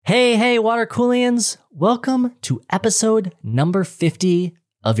Hey, Watercoolians. Welcome to episode number 50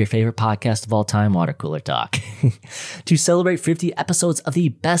 of your favorite podcast of all time, Water Cooler Talk. To celebrate 50 episodes of the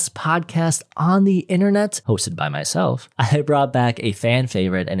best podcast on the internet, hosted by myself, I brought back a fan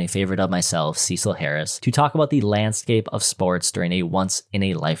favorite and a favorite of myself, Cecil Harris, to talk about the landscape of sports during a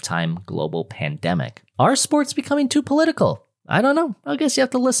once-in-a-lifetime global pandemic. Are sports becoming too political? I don't know. I guess you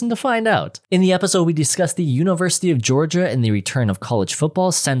have to listen to find out. In the episode, we discussed the University of Georgia and the return of college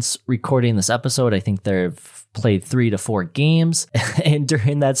football. Since recording this episode, I think they've played 3 to 4 games. And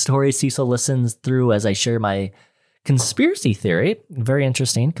during that story, Cecil listens through as I share my conspiracy theory. Very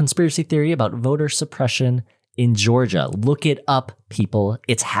interesting. Conspiracy theory about voter suppression in Georgia. Look it up, people.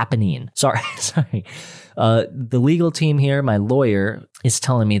 It's happening. Sorry. The legal team here, my lawyer, is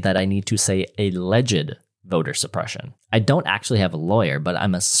telling me that I need to say alleged voter suppression. I don't actually have a lawyer, but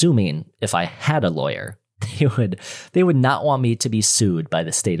I'm assuming if I had a lawyer, they would not want me to be sued by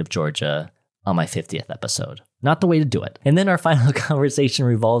the state of Georgia on my 50th episode. Not the way to do it. And then our final conversation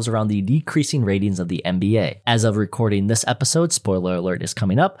revolves around the decreasing ratings of the NBA. As of recording this episode, spoiler alert is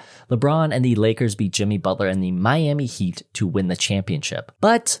coming up, LeBron and the Lakers beat Jimmy Butler and the Miami Heat to win the championship.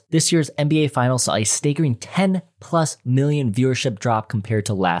 But this year's NBA final saw a staggering 10+ million viewership drop compared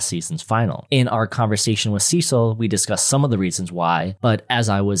to last season's final. In our conversation with Cecil, we discussed some of the reasons why, but as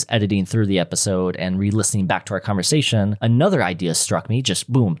I was editing through the episode and re-listening back to our conversation, another idea struck me,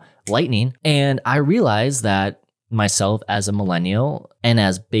 just boom, lightning, and I realized that myself as a millennial and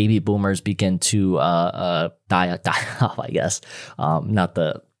as baby boomers begin to die off, I guess.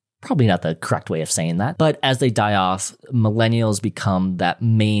 Probably not the correct way of saying that, but as they die off, millennials become that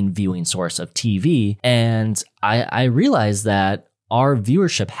main viewing source of TV. And I realized that our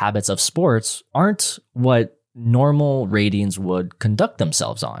viewership habits of sports aren't what normal ratings would conduct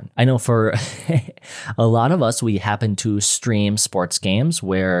themselves on. I know for a lot of us, we happen to stream sports games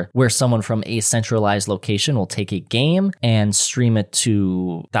where someone from a centralized location will take a game and stream it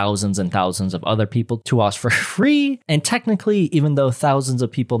to thousands and thousands of other people to watch for free. And technically, even though thousands of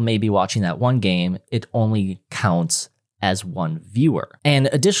people may be watching that one game, it only counts as one viewer. And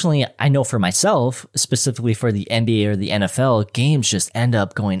additionally, I know for myself, specifically for the NBA or the NFL, games just end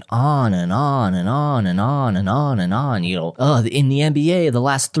up going on and on and on and on and on and on. You know, in the NBA, the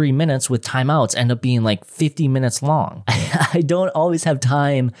last 3 minutes with timeouts end up being like 50 minutes long. I don't always have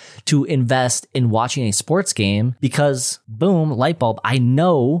time to invest in watching a sports game because, boom, light bulb, I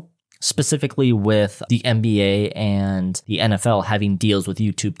know specifically with the NBA and the NFL having deals with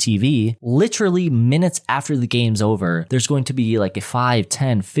YouTube TV, literally minutes after the game's over, there's going to be like a 5,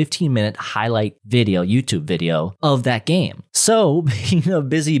 10, 15-minute highlight video, YouTube video of that game. So being a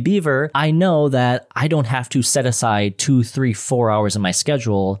busy beaver, I know that I don't have to set aside 2, 3, 4 hours in my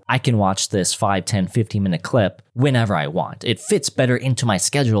schedule. I can watch this 5, 10, 15-minute clip whenever I want. It fits better into my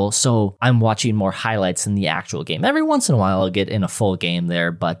schedule, so I'm watching more highlights than the actual game. Every once in a while, I'll get in a full game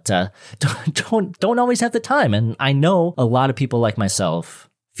there, but don't always have the time. And I know a lot of people like myself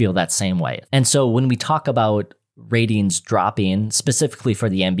feel that same way. And so when we talk about ratings dropping, specifically for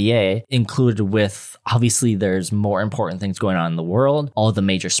the NBA, included with, obviously, there's more important things going on in the world, all the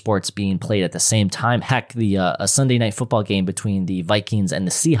major sports being played at the same time. Heck, a Sunday night football game between the Vikings and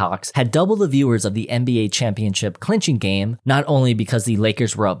the Seahawks had double the viewers of the NBA championship clinching game, not only because the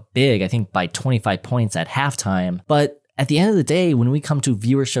Lakers were up big, I think by 25 points at halftime, but at the end of the day, when we come to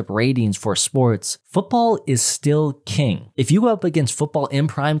viewership ratings for sports, football is still king. If you go up against football in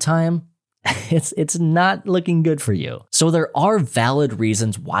prime time, it's not looking good for you. So there are valid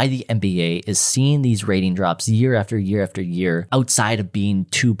reasons why the NBA is seeing these rating drops year after year after year outside of being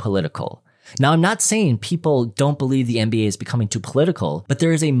too political. Now, I'm not saying people don't believe the NBA is becoming too political, but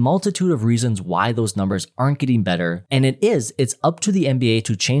there is a multitude of reasons why those numbers aren't getting better. And it's up to the NBA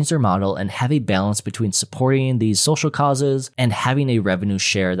to change their model and have a balance between supporting these social causes and having a revenue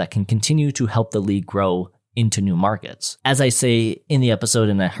share that can continue to help the league grow into new markets. As I say in the episode,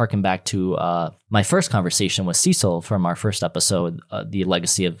 and I harken back to my first conversation with Cecil from our first episode, The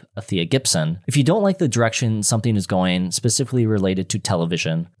Legacy of Athea Gibson, if you don't like the direction something is going, specifically related to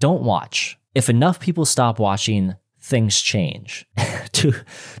television, don't watch. If enough people stop watching, things change.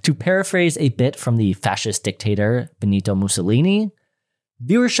 To paraphrase a bit from the fascist dictator Benito Mussolini,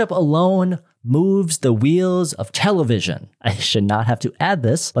 viewership alone moves the wheels of television. I should not have to add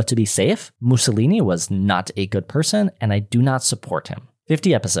this, but to be safe, Mussolini was not a good person, and I do not support him.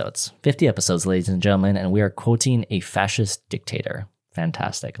 50 episodes, ladies and gentlemen, and we are quoting a fascist dictator.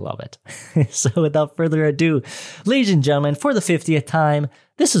 Fantastic. Love it. So without further ado, ladies and gentlemen, for the 50th time,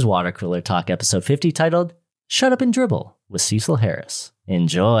 this is Water Cooler Talk episode 50 titled Shut Up and Dribble with Cecil Harris.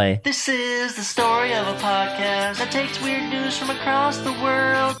 Enjoy. This is the story of a podcast that takes weird news from across the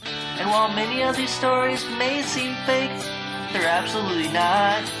world while many of these stories may seem fake, they're absolutely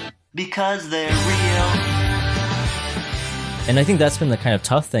not, because they're real. And I think that's been the kind of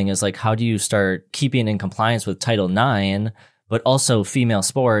tough thing is like, how do you start keeping in compliance with Title IX, but also female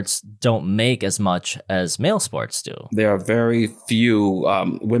sports don't make as much as male sports do? There are very few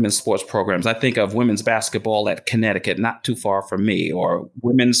women's sports programs. I think of women's basketball at Connecticut, not too far from me, or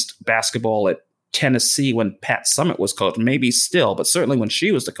women's basketball at Tennessee when Pat Summitt was coach, maybe still, but certainly when she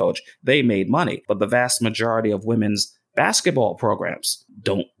was the coach, they made money. But the vast majority of women's basketball programs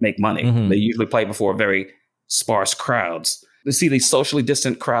don't make money. Mm-hmm. They usually play before very sparse crowds. To see these socially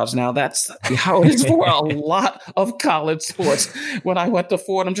distant crowds now, that's how it is for a lot of college sports. When I went to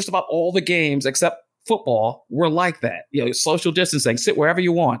Fordham, just about all the games except football were like that. You know, social distancing, sit wherever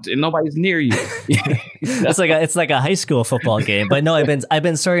you want and nobody's near you. It's like a high school football game. But no, I've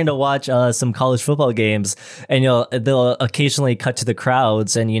been starting to watch some college football games, and they'll occasionally cut to the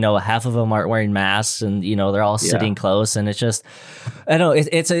crowds, and half of them aren't wearing masks, and they're all sitting close, and it's just, I don't know,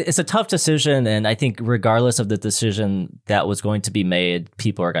 it's a tough decision, and I think regardless of the decision that was going to be made,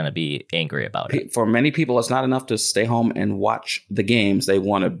 people are going to be angry about it. For many people, it's not enough to stay home and watch the games; they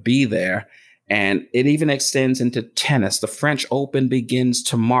want to be there. And it even extends into tennis. The French Open begins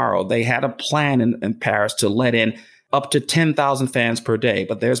tomorrow. They had a plan in Paris to let in up to 10,000 fans per day,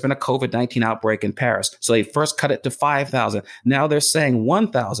 but there's been a COVID-19 outbreak in Paris. So they first cut it to 5,000. Now they're saying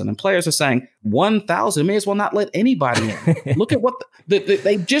 1,000, and players are saying 1,000. May as well not let anybody in. Look at what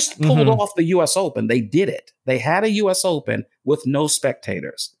they just pulled off the U.S. Open. They did it. They had a U.S. Open with no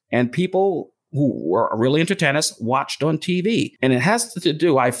spectators, and people who were really into tennis watched on TV. And it has to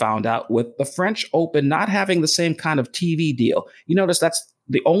do, I found out, with the French Open not having the same kind of TV deal. You notice that's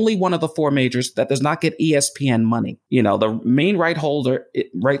the only one of the four majors that does not get ESPN money. The main rights holder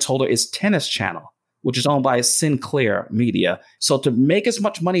is Tennis Channel, which is owned by Sinclair Media. So to make as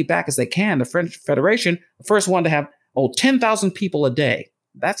much money back as they can, the French Federation, the first one to have 10,000 people a day.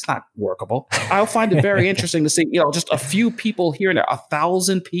 That's not workable. I'll find it very interesting to see, just a few people here and there,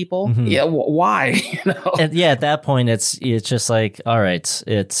 1,000 people. Mm-hmm. Yeah. Why? And at that point, it's just like, all right,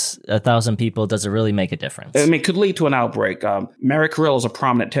 it's 1,000 people. Does it really make a difference? I mean, it could lead to an outbreak. Mary Carrillo is a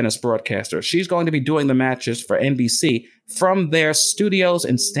prominent tennis broadcaster. She's going to be doing the matches for NBC from their studios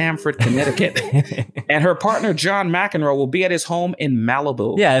in Stamford, Connecticut. And her partner, John McEnroe, will be at his home in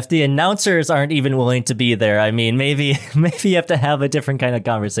Malibu. Yeah, if the announcers aren't even willing to be there, I mean, maybe you have to have a different kind of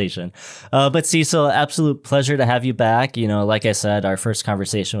conversation. But Cecil, absolute pleasure to have you back. Like I said, our first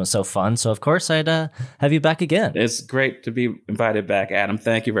conversation was so fun. So, of course, I'd have you back again. It's great to be invited back, Adam.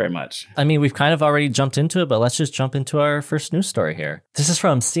 Thank you very much. I mean, we've kind of already jumped into it, but let's just jump into our first news story here. This is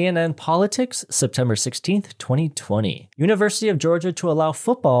from CNN Politics, September 16th, 2020. University of Georgia to allow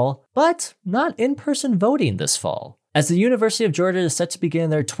football, but not in-person voting this fall. As the University of Georgia is set to begin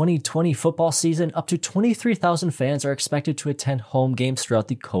their 2020 football season, up to 23,000 fans are expected to attend home games throughout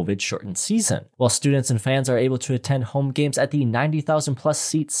the COVID-shortened season. While students and fans are able to attend home games at the 90,000-plus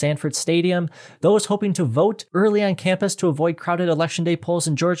seat Sanford Stadium, those hoping to vote early on campus to avoid crowded Election Day polls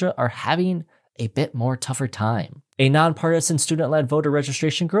in Georgia are having a bit more tougher time. A nonpartisan student-led voter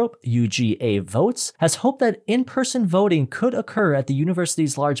registration group, UGA Votes, has hoped that in-person voting could occur at the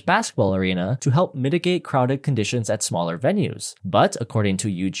university's large basketball arena to help mitigate crowded conditions at smaller venues. But, according to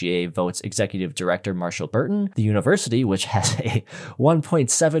UGA Votes Executive Director Marshall Burton, the university, which has a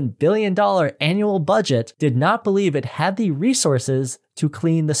 $1.7 billion annual budget, did not believe it had the resources to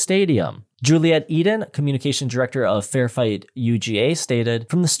clean the stadium. Juliet Eden, communication director of Fair Fight UGA, stated,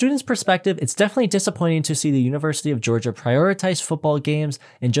 "From the students' perspective, it's definitely disappointing to see the University of Georgia prioritize football games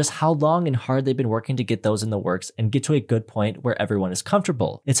and just how long and hard they've been working to get those in the works and get to a good point where everyone is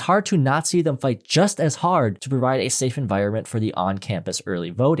comfortable. It's hard to not see them fight just as hard to provide a safe environment for the on-campus early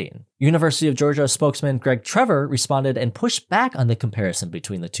voting." University of Georgia spokesman Greg Trevor responded and pushed back on the comparison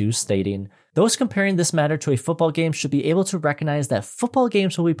between the two, stating, "Those comparing this matter to a football game should be able to recognize that football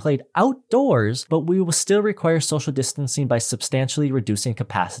games will be played outdoors, but we will still require social distancing by substantially reducing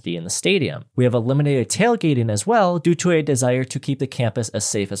capacity in the stadium. We have eliminated tailgating as well due to a desire to keep the campus as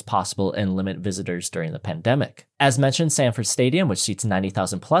safe as possible and limit visitors during the pandemic." As mentioned, Sanford Stadium, which seats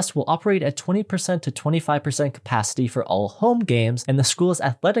 90,000 plus, will operate at 20% to 25% capacity for all home games, and the school's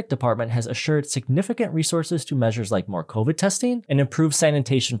athletic department has assured significant resources to measures like more COVID testing and improved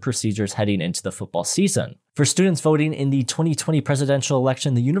sanitation procedures heading into the football season. For students voting in the 2020 presidential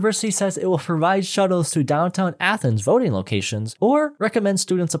election, the university says it will provide shuttles to downtown Athens voting locations or recommend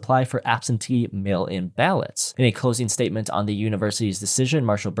students apply for absentee mail-in ballots. In a closing statement on the university's decision,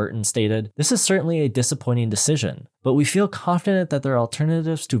 Marshall Burton stated, "This is certainly a disappointing decision, but we feel confident that there are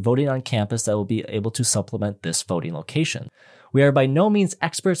alternatives to voting on campus that will be able to supplement this voting location. We are by no means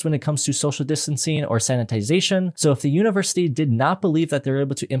experts when it comes to social distancing or sanitization. So if the university did not believe that they're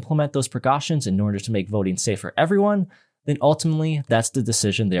able to implement those precautions in order to make voting safe for everyone, then ultimately that's the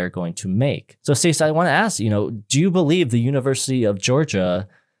decision they are going to make. So Stacey, I want to ask, do you believe the University of Georgia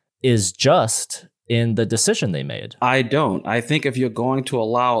is just in the decision they made? I don't. I think if you're going to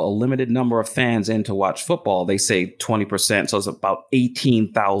allow a limited number of fans in to watch football, they say 20%, so it's about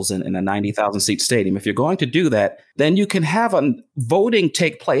 18,000 in a 90,000 seat stadium. If you're going to do that, then you can have voting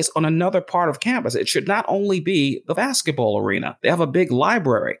take place on another part of campus. It should not only be the basketball arena. They have a big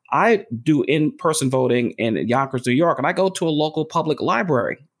library. I do in-person voting in Yonkers, New York, and I go to a local public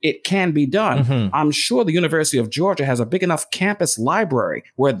library. It can be done. Mm-hmm. I'm sure the University of Georgia has a big enough campus library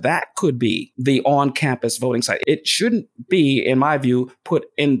where that could be the on-campus voting site. It shouldn't be, in my view, put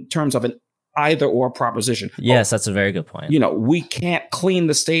in terms of an either or proposition. Yes, that's a very good point. We can't clean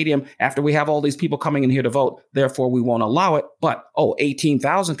the stadium after we have all these people coming in here to vote. Therefore, we won't allow it. But,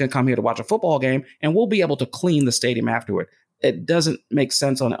 18,000 can come here to watch a football game and we'll be able to clean the stadium afterward. It doesn't make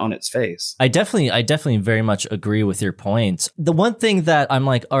sense on its face. I definitely very much agree with your point. The one thing that I'm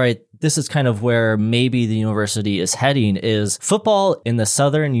like, all right, this is kind of where maybe the university is heading is football in the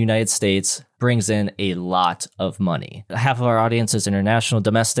southern United States brings in a lot of money. Half of our audience is international,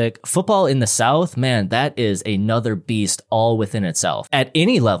 domestic. Football in the South, man, that is another beast all within itself. At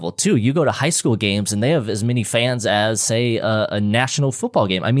any level, too. You go to high school games and they have as many fans as, say, a national football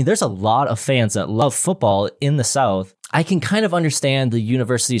game. I mean, there's a lot of fans that love football in the South. I can kind of understand the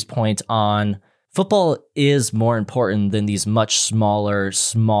university's point on football is more important than these much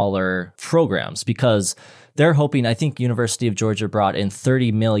smaller programs because they're hoping, I think University of Georgia brought in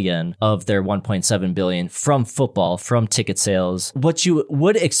 30 million of their 1.7 billion from football, from ticket sales. What you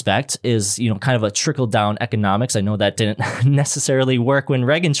would expect is, kind of a trickle down economics. I know that didn't necessarily work when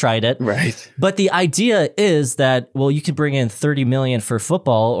Reagan tried it. Right. But the idea is that, you could bring in 30 million for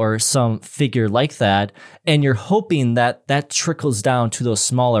football or some figure like that. And you're hoping that that trickles down to those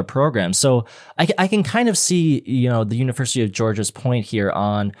smaller programs. So I can kind of see, the University of Georgia's point here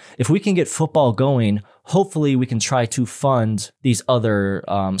on if we can get football going, hopefully we can try to fund these other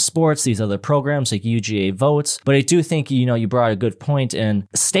sports, these other programs like UGA Votes. But I do think, you brought a good point and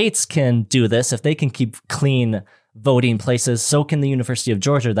states can do this. If they can keep clean voting places, so can the University of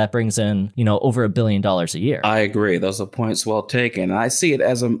Georgia. That brings in, over $1 billion a year. I agree. Those are points well taken. I see it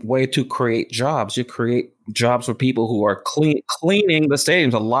as a way to create jobs. You create jobs for people who are cleaning the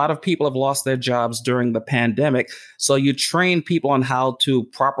stadiums. A lot of people have lost their jobs during the pandemic. So you train people on how to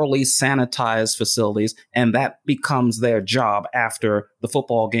properly sanitize facilities, and that becomes their job after the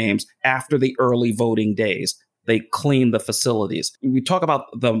football games, after the early voting days. They clean the facilities. We talk about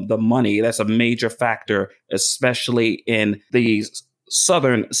the money. That's a major factor, especially in the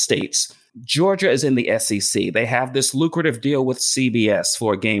southern states. Georgia is in the SEC. They have this lucrative deal with CBS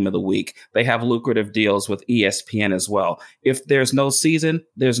for a game of the week. They have lucrative deals with ESPN as well. If there's no season,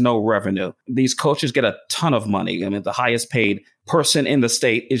 there's no revenue. These coaches get a ton of money. I mean, the highest paid person in the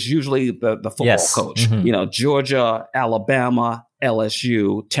state is usually the football coach. Mm-hmm. Georgia, Alabama,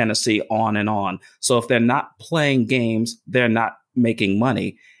 LSU, Tennessee, on and on. So if they're not playing games, they're not making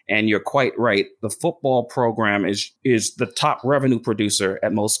money. And you're quite right. The football program is the top revenue producer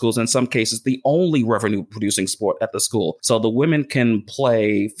at most schools. In some cases, the only revenue producing sport at the school. So the women can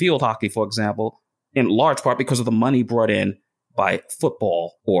play field hockey, for example, in large part because of the money brought in by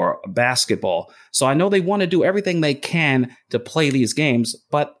football or basketball. So I know they want to do everything they can to play these games,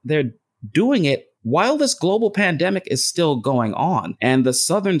 but they're doing it while this global pandemic is still going on. And the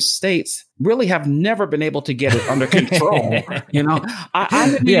southern states really have never been able to get it under control.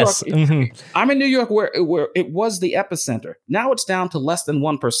 I'm in New York. Mm-hmm. I'm in New York where it was the epicenter. Now it's down to less than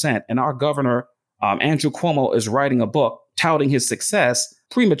 1%. And our governor, Andrew Cuomo, is writing a book touting his success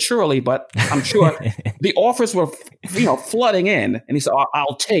prematurely, but I'm sure the offers were, flooding in. And he said,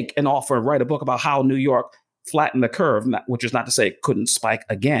 I'll take an offer and write a book about how New York flatten the curve, which is not to say it couldn't spike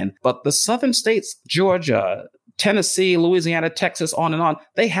again. But the southern states, Georgia, Tennessee, Louisiana, Texas, on and on,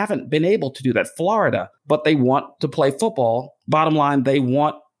 they haven't been able to do that. Florida, but they want to play football. Bottom line, they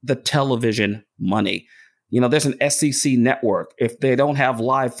want the television money. There's an SEC network. If they don't have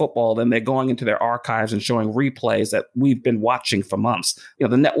live football, then they're going into their archives and showing replays that we've been watching for months.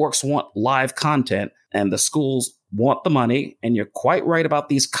 The networks want live content and the schools want the money. And you're quite right about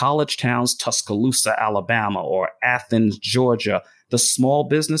these college towns, Tuscaloosa, Alabama, or Athens, Georgia. The small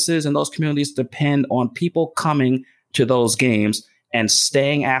businesses in those communities depend on people coming to those games and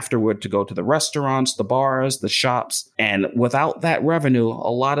staying afterward to go to the restaurants, the bars, the shops. And without that revenue,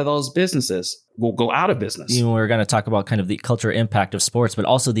 a lot of those businesses will go out of business. You know, we're going to talk about kind of the cultural impact of sports, but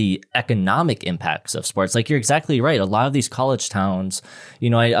also the economic impacts of sports. Like, you're exactly right. A lot of these college towns, you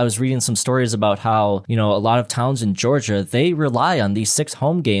know, I was reading some stories about how, you know, a lot of towns in Georgia, they rely on these 6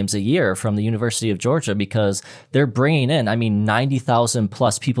 home games a year from the University of Georgia because they're bringing in, 90,000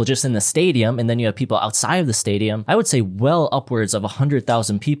 plus people just in the stadium. And then you have people outside of the stadium. I would say well upwards of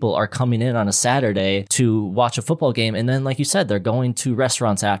 100,000 people are coming in on a Saturday to watch a football game. And then, like you said, they're going to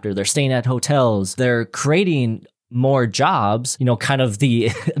restaurants after, they're staying at hotels, they're creating more jobs, you know, kind of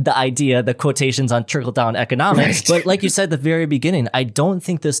the idea, the quotations on trickle-down economics. Right. But like you said at the very beginning, I don't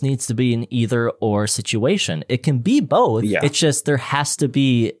think this needs to be an either-or situation. It can be both. Yeah. It's just there has to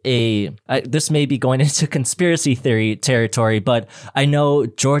be this may be going into conspiracy theory territory, but I know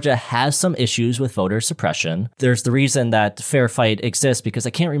Georgia has some issues with voter suppression. There's the reason that Fair Fight exists because I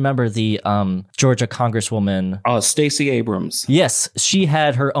can't remember the Georgia Congresswoman. Stacey Abrams. Yes, she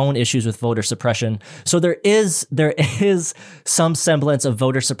had her own issues with voter suppression. So there is some semblance of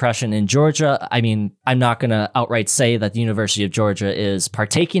voter suppression in Georgia. I mean, I'm not going to outright say that the University of Georgia is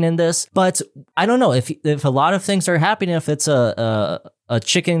partaking in this, but I don't know if a lot of things are happening. If it's a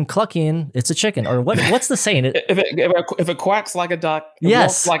chicken clucking, it's a chicken. Or what's the saying? If it quacks like a duck,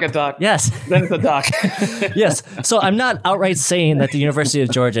 yes, like a duck, yes, then it's a duck. Yes. So I'm not outright saying that the University of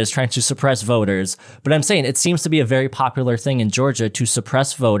Georgia is trying to suppress voters, but I'm saying it seems to be a very popular thing in Georgia to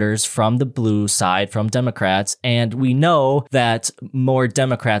suppress voters from the blue side, from Democrats. And we know that more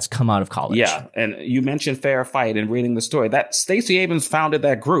Democrats come out of college. Yeah. And you mentioned Fair Fight and reading the story. That Stacey Abrams founded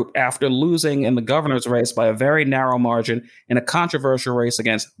that group after losing in the governor's race by a very narrow margin in a controversial race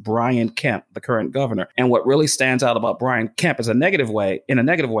against Brian Kemp, the current governor. And what really stands out about Brian Kemp in a negative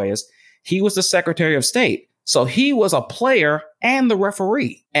way is he was the Secretary of State. So he was a player and the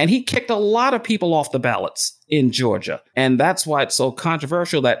referee, and he kicked a lot of people off the ballots in Georgia. And that's why it's so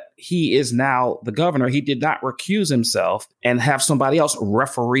controversial that he is now the governor. He did not recuse himself and have somebody else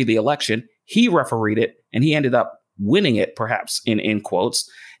referee the election. He refereed it, and he ended up winning it, perhaps in quotes.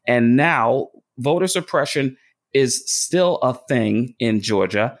 And now voter suppression is still a thing in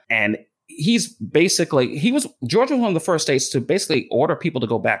Georgia. And Georgia was one of the first states to basically order people to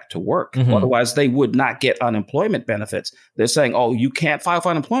go back to work. Mm-hmm. Otherwise, they would not get unemployment benefits. They're saying, oh, you can't file for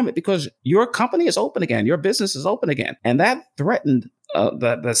unemployment because your company is open again. Your business is open again. And that threatened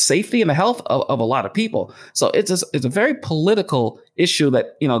the safety and the health of a lot of people. So it's a very political issue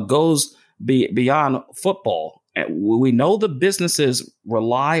that, you know, goes beyond football. And we know the businesses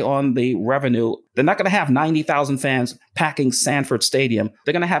rely on the revenue. They're not going to have 90,000 fans packing Sanford Stadium.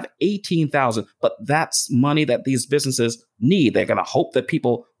 They're going to have 18,000, but that's money that these businesses need. They're going to hope that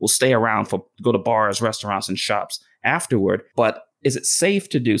people will stay around to go to bars, restaurants, and shops afterward. But is it safe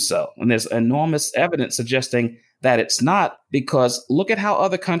to do so? And there's enormous evidence suggesting that it's not, because look at how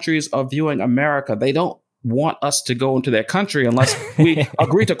other countries are viewing America. They don't want us to go into their country unless we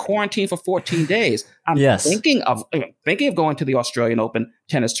agree to quarantine for 14 days. I'm thinking of going to the Australian Open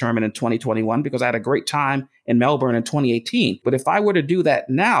tennis tournament in 2021 because I had a great time in Melbourne in 2018. But if I were to do that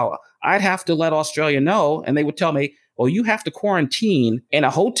now, I'd have to let Australia know, and they would tell me, well, you have to quarantine in a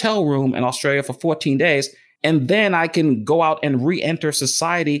hotel room in Australia for 14 days. And then I can go out and re-enter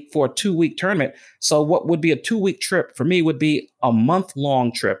society for a 2-week tournament. So what would be a 2-week trip for me would be a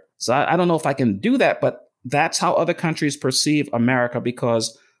month-long trip. So I don't know if I can do that, but that's how other countries perceive America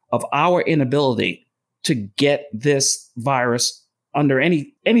because of our inability to get this virus under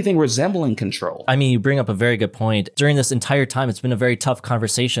anything resembling control. I mean, you bring up a very good point. During this entire time, it's been a very tough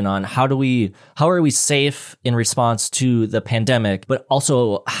conversation on how are we safe in response to the pandemic, but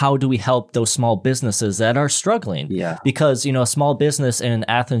also how do we help those small businesses that are struggling? Yeah. Because, you know, a small business in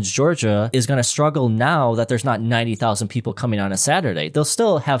Athens, Georgia is going to struggle now that there's not 90,000 people coming on a Saturday. They'll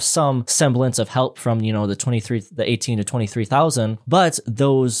still have some semblance of help from, you know, the 18 to 23,000, but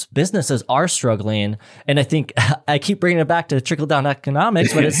those businesses are struggling. And I think I keep bringing it back to trickle-down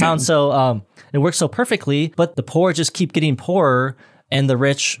economics, but it sounds so, it works so perfectly, but the poor just keep getting poorer and the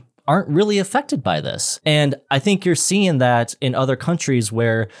rich aren't really affected by this. And I think you're seeing that in other countries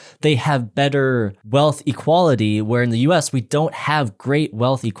where they have better wealth equality, where in the US, we don't have great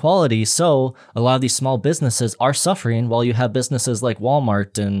wealth equality. So a lot of these small businesses are suffering while you have businesses like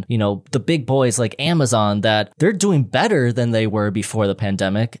Walmart and, you know, the big boys like Amazon that they're doing better than they were before the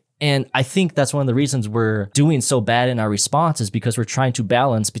pandemic. And I think that's one of the reasons we're doing so bad in our response is because we're trying to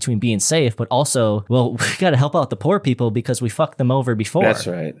balance between being safe, but also, well, we got to help out the poor people because we fucked them over before. That's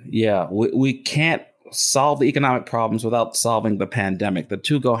right. Yeah. We can't solve the economic problems without solving the pandemic. The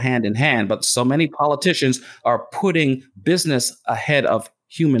two go hand in hand, but so many politicians are putting business ahead of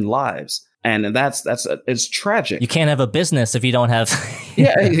human lives. And it's tragic. You can't have a business if you don't have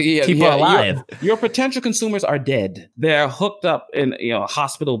People alive. Your potential consumers are dead. They're hooked up in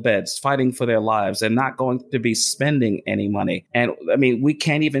hospital beds, fighting for their lives. They're not going to be spending any money. And I mean, we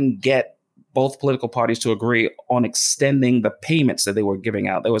can't even get both political parties to agree on extending the payments that they were giving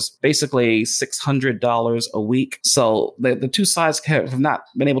out. There was basically $600 a week. So the two sides have not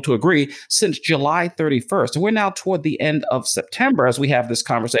been able to agree since July 31st. And we're now toward the end of September as we have this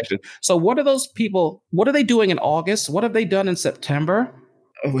conversation. So what are those people, what are they doing in August? What have they done in September?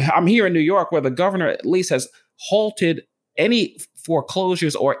 I'm here in New York where the governor at least has halted any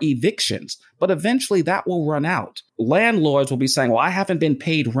foreclosures or evictions, but eventually that will run out. Landlords will be saying, well, I haven't been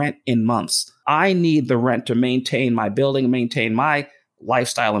paid rent in months. I need the rent to maintain my building, maintain my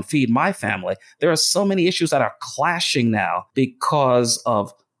lifestyle, and feed my family. There are so many issues that are clashing now because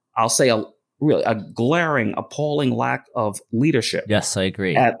of, I'll say, a glaring, appalling lack of leadership. Yes, I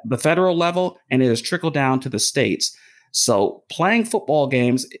agree. At the federal level, and it has trickled down to the states. So playing football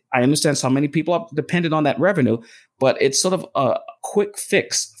games, I understand so many people are dependent on that revenue, but it's sort of a quick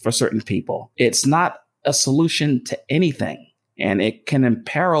fix for certain people. It's not a solution to anything. And it can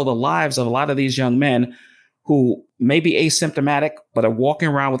imperil the lives of a lot of these young men who may be asymptomatic, but are walking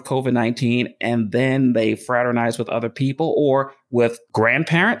around with COVID-19, and then they fraternize with other people or with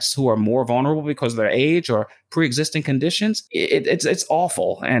grandparents who are more vulnerable because of their age or pre-existing conditions. It's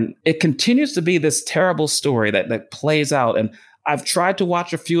awful. And it continues to be this terrible story that plays out. And I've tried to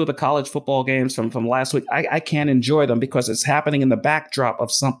watch a few of the college football games from last week. I can't enjoy them because it's happening in the backdrop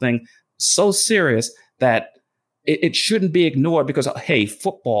of something so serious that it shouldn't be ignored because, hey,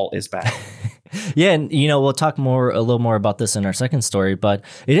 football is back. Yeah, and we'll talk a little more about this in our second story, but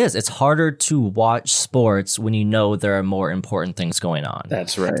it's harder to watch sports when you know there are more important things going on.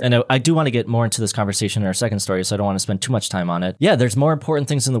 That's right. And I do want to get more into this conversation in our second story, so I don't want to spend too much time on it. Yeah, there's more important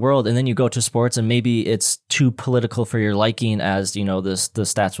things in the world, and then you go to sports and maybe it's too political for your liking, as the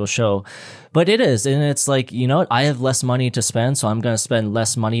stats will show. But it is, and it's like, I have less money to spend, so I'm going to spend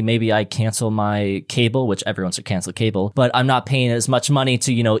less money. Maybe I cancel my cable, which everyone should cancel cable, but I'm not paying as much money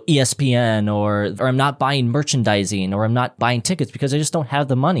to, ESPN or I'm not buying merchandising or I'm not buying tickets because I just don't have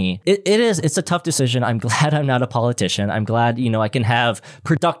the money. It's a tough decision. I'm glad I'm not a politician. I'm glad, I can have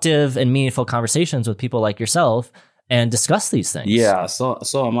productive and meaningful conversations with people like yourself and discuss these things. Yeah, so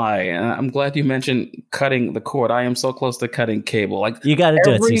am I. And I'm glad you mentioned cutting the cord. I am so close to cutting cable. Like, you got to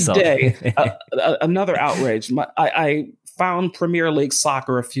do it yourself. Every day, another outrage. I found Premier League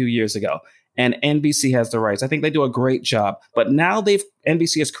soccer a few years ago, and NBC has the rights. I think they do a great job. But now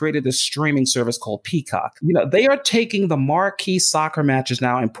NBC has created this streaming service called Peacock. They are taking the marquee soccer matches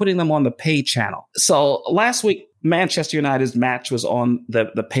now and putting them on the pay channel. So last week, Manchester United's match was on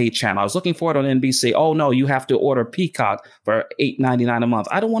the pay channel. I was looking for it on NBC. Oh, no, you have to order Peacock for $8.99 a month.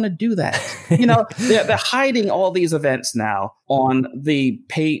 I don't want to do that. They're hiding all these events now on the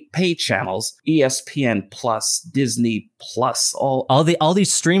pay channels, ESPN Plus, Disney Plus, all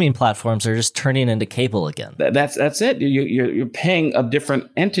these streaming platforms are just turning into cable again. That's it. You're paying a different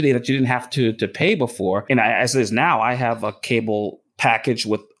entity that you didn't have to pay before. And as it is now, I have a cable package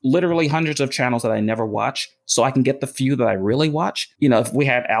with literally hundreds of channels that I never watch, so I can get the few that I really watch. If we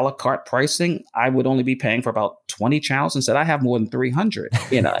had a la carte pricing, I would only be paying for about 20 channels. Instead, I have more than 300.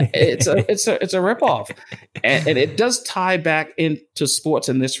 It's a ripoff, and it does tie back into sports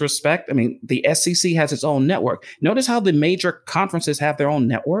in this respect. I mean, the SEC has its own network. Notice how the major conferences have their own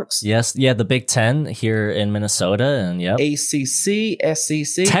networks. Yes, yeah, the Big Ten here in Minnesota, and ACC,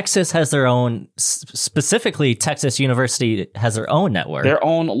 SEC. Texas has their own. Specifically, Texas University has their own network. Their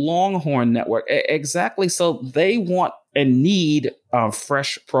own Longhorn network. Exactly. So they want and need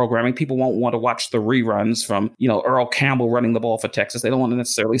fresh programming. People won't want to watch the reruns from, Earl Campbell running the ball for Texas. They don't want to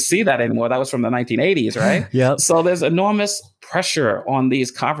necessarily see that anymore. That was from the 1980s, right? Yeah. So there's enormous pressure on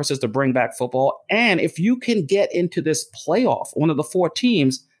these conferences to bring back football. And if you can get into this playoff, one of the 4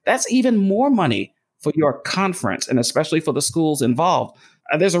 teams, that's even more money for your conference, and especially for the schools involved.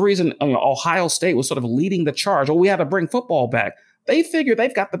 There's a reason Ohio State was sort of leading the charge. Oh, we had to bring football back. They figure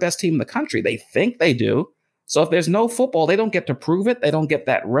they've got the best team in the country. They think they do. So if there's no football, they don't get to prove it. They don't get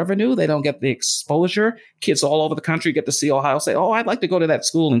that revenue. They don't get the exposure. Kids all over the country get to see Ohio State. Oh, I'd like to go to that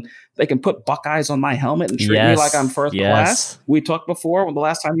school, and they can put Buckeyes on my helmet and treat me like I'm first class. We talked before, when the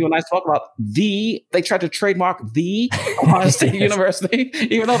last time you and I talked about they tried to trademark the Ohio State University,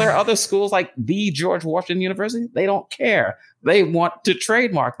 even though there are other schools like the George Washington University. They don't care. They want to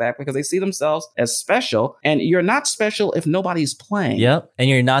trademark that because they see themselves as special. And you're not special if nobody's playing. Yep. And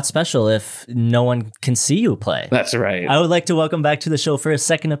you're not special if no one can see you play. That's right. I would like to welcome back to the show for his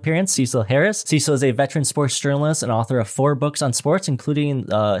second appearance, Cecil Harris. Cecil is a veteran sports journalist and author of 4 books on sports, including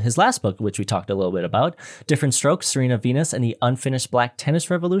his last book, which we talked a little bit about, Different Strokes, Serena Venus, and the Unfinished Black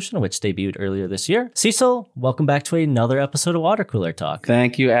Tennis Revolution, which debuted earlier this year. Cecil, welcome back to another episode of Water Cooler Talk.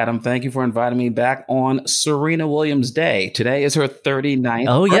 Thank you, Adam. Thank you for inviting me back on Serena Williams Day. Today is her 39th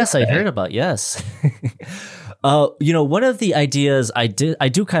birthday. Yes, I heard about, yes. One of the ideas I do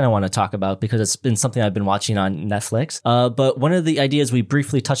kind of want to talk about because it's been something I've been watching on Netflix. But one of the ideas we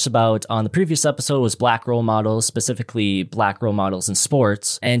briefly touched about on the previous episode was Black role models, specifically Black role models in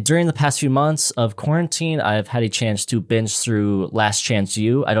sports. And during the past few months of quarantine, I've had a chance to binge through Last Chance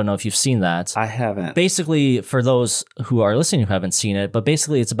U. I don't know if you've seen that. I haven't. Basically, for those who are listening who haven't seen it, but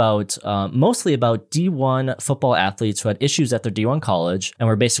basically it's about mostly about D1 football athletes who had issues at their D1 college and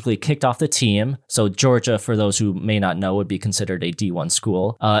were basically kicked off the team. So Georgia, for those who may not know, would be considered a D1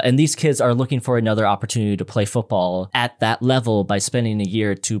 school. And these kids are looking for another opportunity to play football at that level by spending a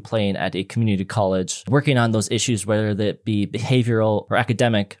year or two playing at a community college, working on those issues, whether that be behavioral or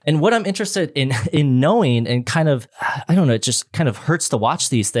academic. And what I'm interested in knowing, and kind of, I don't know, it just kind of hurts to watch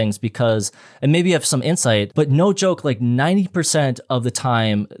these things because, and maybe you have some insight, but no joke, like 90% of the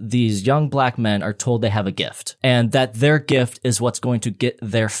time, these young Black men are told they have a gift and that their gift is what's going to get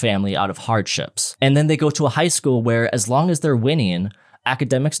their family out of hardships. And then they go to a high school where as long as they're winning,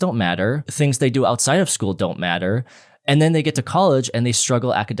 academics don't matter. Things they do outside of school don't matter. And then they get to college and they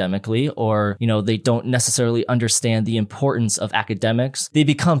struggle academically, or, they don't necessarily understand the importance of academics. They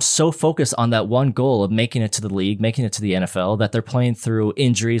become so focused on that one goal of making it to the league, making it to the NFL, that they're playing through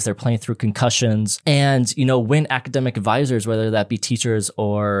injuries, they're playing through concussions. And, when academic advisors, whether that be teachers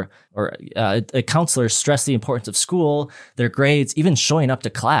or counselors, stress the importance of school, their grades, even showing up to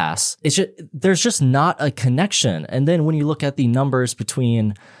class, there's just not a connection. And then when you look at the numbers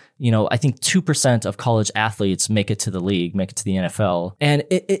between I think 2% of college athletes make it to the league, make it to the NFL. And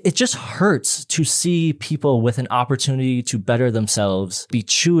it just hurts to see people with an opportunity to better themselves be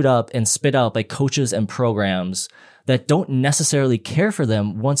chewed up and spit out by coaches and programs that don't necessarily care for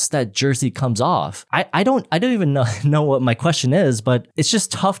them once that jersey comes off. I don't even know what my question is, but it's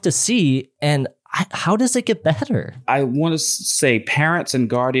just tough to see. And how does it get better? I want to say parents and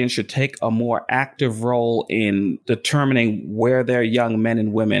guardians should take a more active role in determining where their young men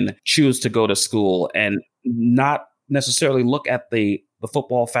and women choose to go to school, and not necessarily look at the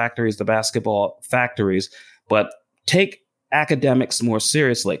football factories, the basketball factories, but take academics more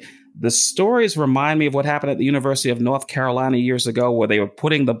seriously. The stories remind me of what happened at the University of North Carolina years ago, where they were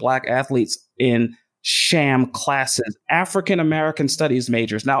putting the Black athletes in sham classes, African American studies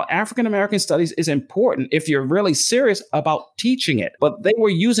majors. Now, African American studies is important if you're really serious about teaching it, but they were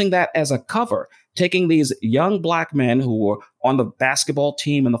using that as a cover, taking these young Black men who were on the basketball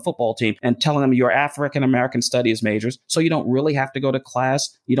team and the football team and telling them you're African American studies majors, so you don't really have to go to class,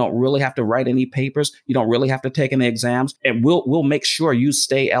 you don't really have to write any papers, you don't really have to take any exams, and we'll make sure you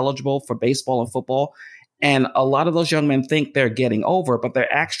stay eligible for baseball and football. And a lot of those young men think they're getting over, but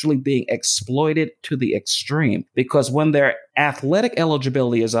they're actually being exploited to the extreme, because when their athletic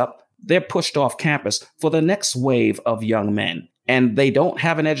eligibility is up, they're pushed off campus for the next wave of young men. And they don't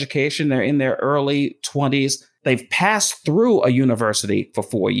have an education. They're in their early 20s. They've passed through a university for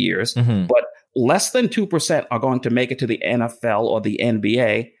 4 years, but less than 2% are going to make it to the NFL or the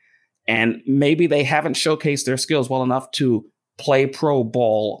NBA. And maybe they haven't showcased their skills well enough to play pro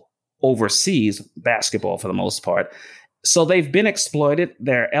ball overseas, basketball for the most part. So they've been exploited.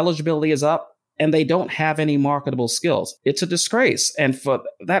 Their eligibility is up and they don't have any marketable skills. It's a disgrace. And for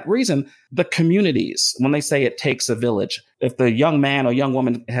that reason, the communities, when they say it takes a village, if the young man or young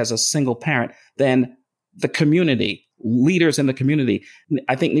woman has a single parent, then the community, leaders in the community,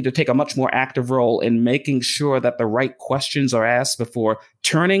 I think, need to take a much more active role in making sure that the right questions are asked before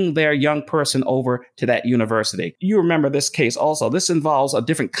turning their young person over to that university. You remember this case also. This involves a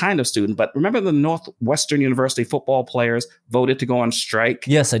different kind of student, but remember the Northwestern University football players voted to go on strike?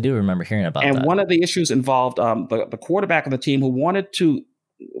 Yes, I do remember hearing about that. And one of the issues involved the quarterback of the team who wanted to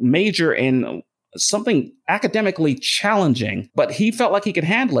major in something academically challenging, but he felt like he could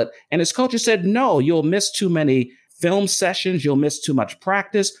handle it. And his coaches said, no, you'll miss too many film sessions, you'll miss too much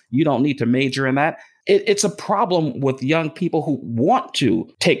practice, you don't need to major in that. It's a problem with young people who want to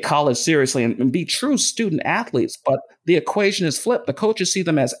take college seriously and be true student athletes, but the equation is flipped. The coaches see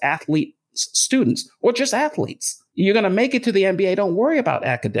them as athlete students or just athletes. You're going to make it to the NBA, don't worry about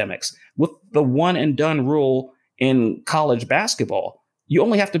academics. With the one and done rule in college basketball, you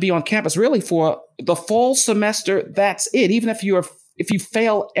only have to be on campus really for the fall semester. That's it. Even if you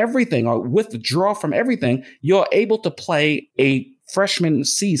fail everything or withdraw from everything, you're able to play a freshman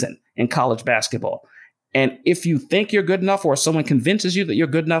season in college basketball. And if you think you're good enough or someone convinces you that you're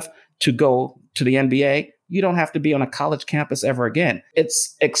good enough to go to the NBA, you don't have to be on a college campus ever again.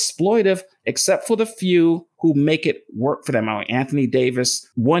 It's exploitive, except for the few who make it work for them. Anthony Davis,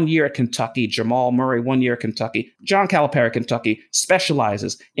 1 year at Kentucky. Jamal Murray, 1 year at Kentucky. John Calipari, Kentucky,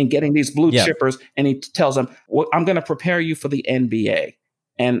 specializes in getting these blue chippers, and he tells them, well, I'm going to prepare you for the NBA.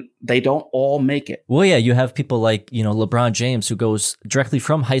 And they don't all make it. Well, yeah, you have people like, LeBron James, who goes directly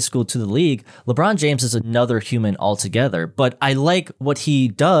from high school to the league. LeBron James is another human altogether. But I like what he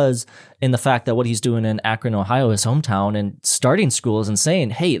does in the fact that what he's doing in Akron, Ohio, his hometown, and starting schools and saying,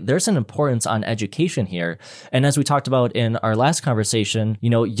 hey, there's an importance on education here. And as we talked about in our last conversation,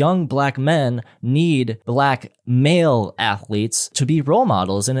 young Black men need Black male athletes to be role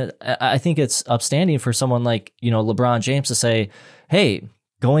models. And I think it's upstanding for someone like, LeBron James to say, hey,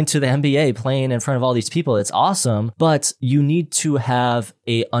 going to the NBA, playing in front of all these people, it's awesome, but you need to have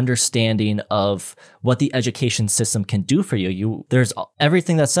a understanding of what the education system can do for you. There's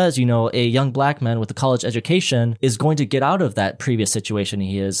everything that says, a young Black man with a college education is going to get out of that previous situation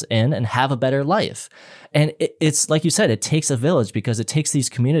he is in and have a better life. And it's like you said, it takes a village, because it takes these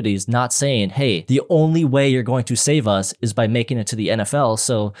communities not saying, hey, the only way you're going to save us is by making it to the NFL.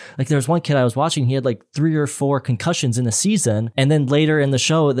 So like there was one kid I was watching, he had like 3 or 4 concussions in a season. And then later in the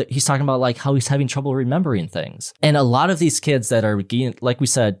show that he's talking about like how he's having trouble remembering things. And a lot of these kids that are, like we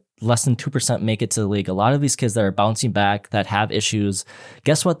said, less than 2% make it to the league. A lot of these kids that are bouncing back, that have issues,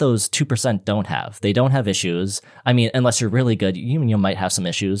 guess what those 2% don't have? They don't have issues. I mean, unless you're really good, you might have some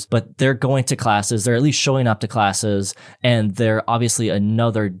issues, but they're going to classes, they're at least showing up to classes, and they're obviously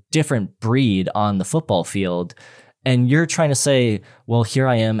another different breed on the football field. And you're trying to say, well, here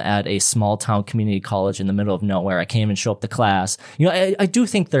I am at a small town community college in the middle of nowhere. I can't even show up to class. I do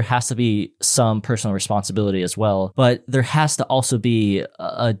think there has to be some personal responsibility as well, but there has to also be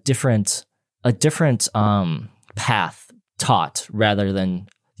a different path taught, rather than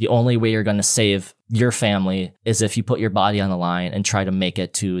the only way you're going to save your family is if you put your body on the line and try to make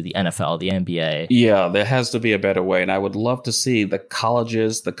it to the NFL, the NBA. Yeah, there has to be a better way. And I would love to see the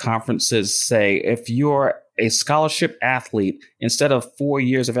colleges, the conferences say, if you're a scholarship athlete, instead of 4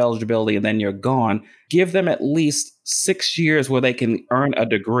 years of eligibility and then you're gone, give them at least 6 years where they can earn a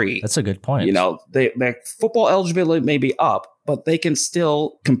degree. That's a good point. Their football eligibility may be up, but they can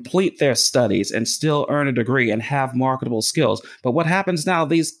still complete their studies and still earn a degree and have marketable skills. But what happens now,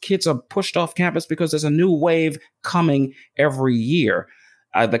 these kids are pushed off campus because there's a new wave coming every year.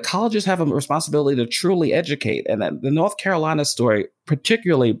 The colleges have a responsibility to truly educate. And the North Carolina story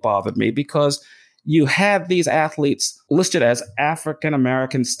particularly bothered me because you had these athletes listed as African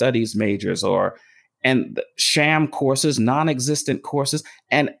American studies majors and sham courses, non-existent courses,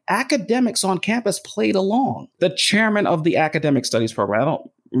 and academics on campus played along. The chairman of the academic studies program, I don't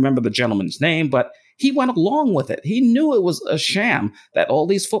remember the gentleman's name, but he went along with it. He knew it was a sham that all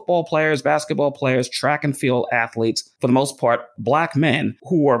these football players, basketball players, track and field athletes, for the most part, Black men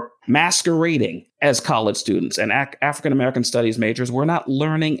who were masquerading as college students and African American studies majors were not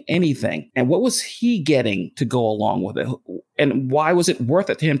learning anything. And what was he getting to go along with it? And why was it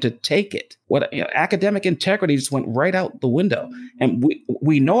worth it to him to take it? Academic integrity just went right out the window. And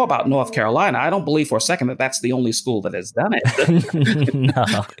we know about North Carolina. I don't believe for a second that that's the only school that has done it. No,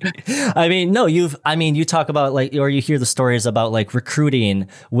 I mean, no. You talk about or you hear the stories about recruiting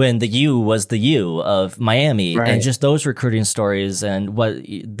when the U was the U of Miami, right? And just those recruiting stories and what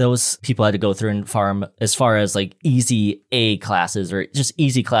those people had to go through and farm as far as easy A classes or just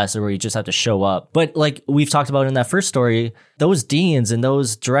easy classes where you just have to show up. But we've talked about in that first story, those deans and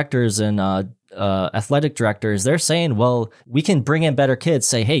those directors and athletic directors, they're saying, well, we can bring in better kids,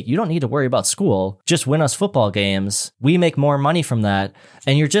 say, hey, you don't need to worry about school. Just win us football games. We make more money from that.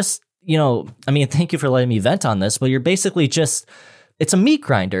 And you're just, thank you for letting me vent on this, but you're basically just, it's a meat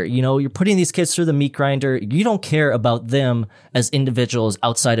grinder. You're putting these kids through the meat grinder. You don't care about them as individuals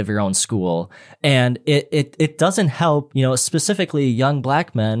outside of your own school. And it doesn't help, specifically young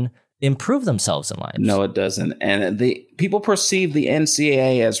Black men improve themselves in life. No, it doesn't. And the people perceive the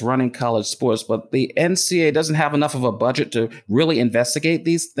NCAA as running college sports, but the NCAA doesn't have enough of a budget to really investigate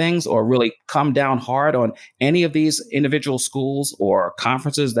these things or really come down hard on any of these individual schools or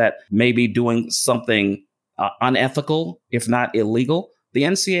conferences that may be doing something unethical, if not illegal. The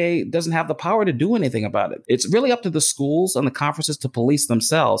NCAA doesn't have the power to do anything about it. It's really up to the schools and the conferences to police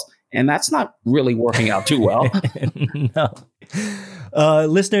themselves. And that's not really working out too well. No.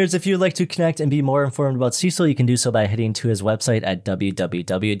 Listeners, if you'd like to connect and be more informed about Cecil, you can do so by heading to his website at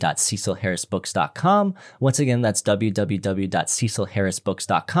www.cecilharrisbooks.com. Once again, that's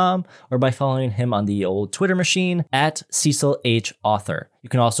www.cecilharrisbooks.com, or by following him on the old Twitter machine at Cecil H. Author. You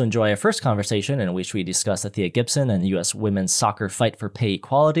can also enjoy our first conversation in which we discussed Althea Gibson and the U.S. women's soccer fight for pay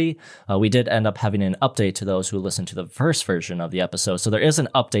equality. We did end up having an update to those who listened to the first version of the episode. So there is an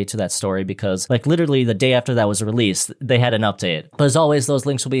update to that story because, like, literally the day after that was released, they had an update. But as always, those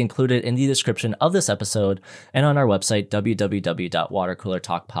links will be included in the description of this episode and on our website,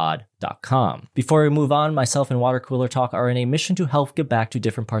 www.watercoolertalkpod.com. Before we move on, myself and Watercooler Talk are in a mission to help give back to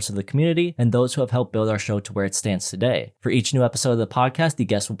different parts of the community and those who have helped build our show to where it stands today. For each new episode of the podcast, the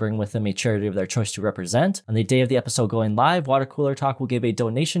guests will bring with them a charity of their choice to represent. On the day of the episode going live, Watercooler Talk will give a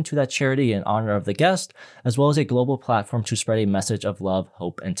donation to that charity in honor of the guest, as well as a global platform to spread a message of love,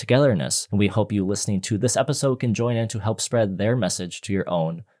 hope, and togetherness. And we hope you listening to this episode can join in to help spread their message to your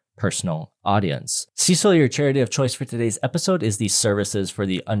own personal audience. Cecil, your charity of choice for today's episode is the Services for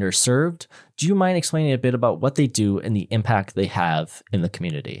the Underserved. Do you mind explaining a bit about what they do and the impact they have in the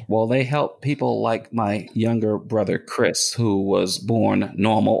community? Well, they help people like my younger brother, Chris, who was born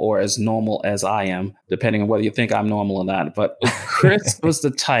normal or as normal as I am, depending on whether you think I'm normal or not. But Chris was the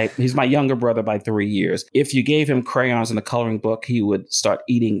type, he's my younger brother by 3 years. If you gave him crayons and a coloring book, he would start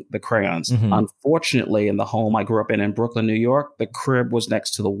eating the crayons. Mm-hmm. Unfortunately, in the home I grew up in Brooklyn, New York, the crib was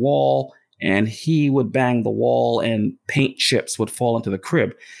next to the wall, and he would bang the wall and paint chips would fall into the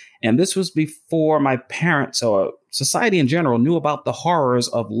crib. And this was before my parents or society in general knew about the horrors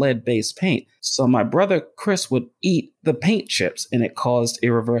of lead-based paint. So my brother Chris would eat the paint chips and it caused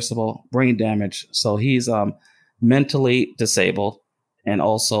irreversible brain damage. So he's mentally disabled and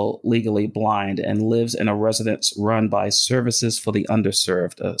also legally blind and lives in a residence run by Services for the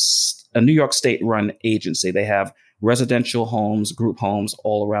Underserved, a New York State-run agency. They have residential homes, group homes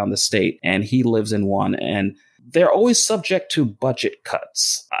all around the state, and he lives in one. And they're always subject to budget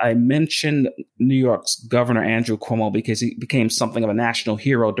cuts. I mentioned New York's Governor Andrew Cuomo because he became something of a national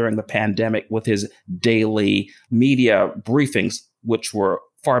hero during the pandemic with his daily media briefings, which were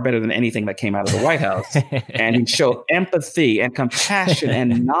far better than anything that came out of the White House. And he showed empathy and compassion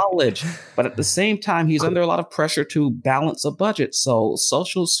and knowledge. But at the same time, he's under a lot of pressure to balance a budget. So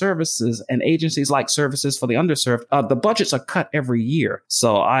social services and agencies like Services for the Underserved, the budgets are cut every year.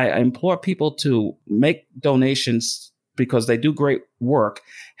 So I implore people to make donations because they do great work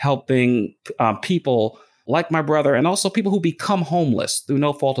helping people like my brother, and also people who become homeless through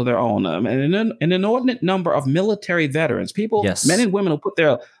no fault of their own. And an inordinate number of military veterans, people, yes, men and women who put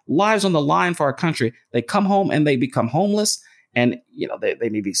their lives on the line for our country, they come home and they become homeless. And, you know, they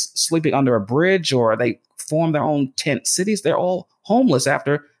may be sleeping under a bridge or they form their own tent cities. They're all homeless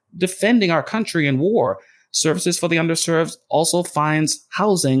after defending our country in war. Services for the Underserved also finds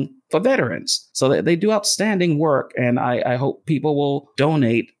housing for veterans. So they do outstanding work, and I hope people will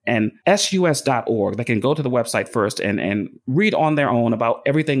donate. And sus.org, they can go to the website first and read on their own about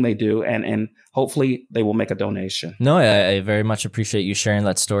everything they do, and hopefully they will make a donation. No, I very much appreciate you sharing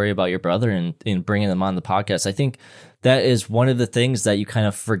that story about your brother and bringing them on the podcast. I think that is one of the things that you kind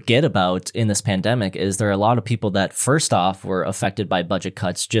of forget about in this pandemic is there are a lot of people that first off were affected by budget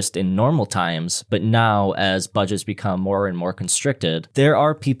cuts just in normal times. But now as budgets become more and more constricted, there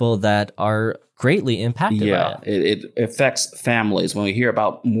are people that are greatly impacted by it. It affects families. When we hear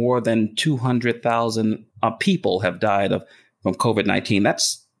about more than 200,000 people have died from COVID-19,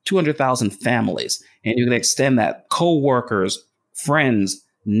 that's 200,000 families. And you can extend that co-workers, friends,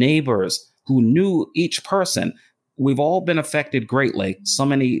 neighbors who knew each person. We've all been affected greatly. So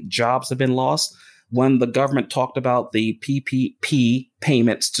many jobs have been lost. When the government talked about the PPP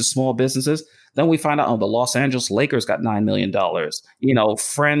payments to small businesses, then we find out, the Los Angeles Lakers got $9 million. You know,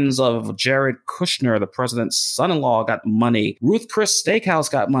 friends of Jared Kushner, the president's son-in-law, got money. Ruth Chris Steakhouse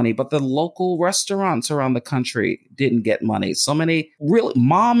got money, but the local restaurants around the country didn't get money. So many real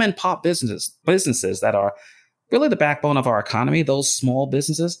mom and pop businesses that are really the backbone of our economy, those small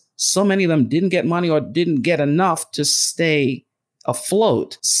businesses, so many of them didn't get money or didn't get enough to stay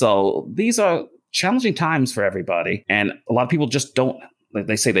afloat. So these are challenging times for everybody. And a lot of people just don't,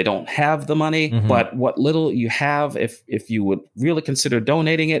 they say they don't have the money, but what little you have, if you would really consider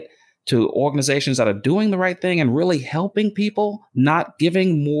donating it to organizations that are doing the right thing and really helping people, not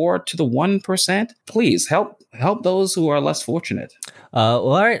giving more to the 1%, please help help those who are less fortunate.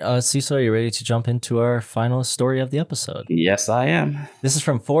 All right, Cecil, are you ready to jump into our final story of the episode? Yes, I am. This is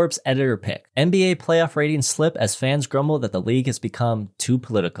from Forbes editor pick. NBA playoff ratings slip as fans grumble that the league has become too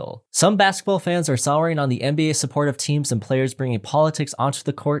political. Some basketball fans are souring on the NBA's support of teams and players bringing politics onto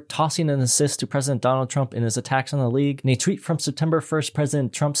the court, tossing an assist to President Donald Trump in his attacks on the league. In a tweet from September 1st,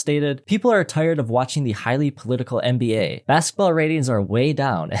 President Trump stated, "People are tired of watching the highly political NBA. Basketball ratings are way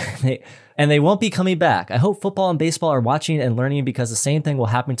down, and they won't be coming back. I hope football and baseball are watching and learning because the same thing will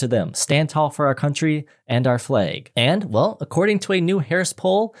happen to them. Stand tall for our country and our flag." And, well, according to a new Harris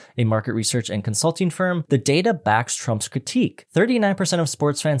poll, a market research and consulting firm, the data backs Trump's critique. 39% of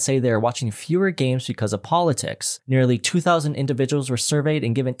sports fans say they are watching fewer games because of politics. Nearly 2,000 individuals were surveyed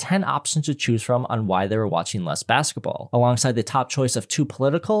and given 10 options to choose from on why they were watching less basketball. Alongside the top choice of too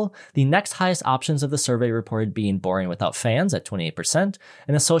political, the next highest options of the survey reported being boring without fans at 28%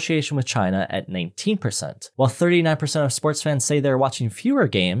 and association with China at 19%. While 39% of sports fans say they're watching fewer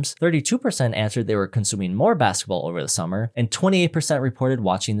games, 32% answered they were consuming more basketball over the summer, and 28% reported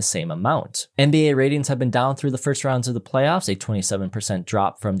watching the same amount. NBA ratings have been down through the first rounds of the playoffs, a 27%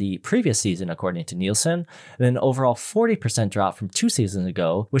 drop from the previous season according to Nielsen, and an overall 40% drop from 2 seasons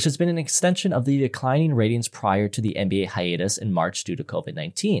ago, which has been an extension of the declining ratings prior to the NBA hiatus in March due to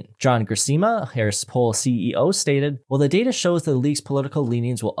COVID-19. John Grissima, Harris Poll CEO, stated, "While the data shows that the league's political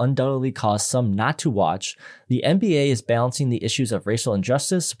leanings will undoubtedly cause some not to watch, the NBA is balancing the issues of racial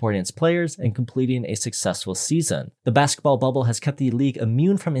injustice, supporting its players, and completing a successful season. The basketball bubble has kept the league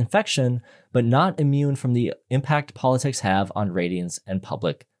immune from infection, but not immune from the impact politics have on ratings and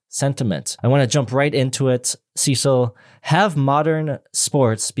public sentiment." I want to jump right into it. Cecil, have modern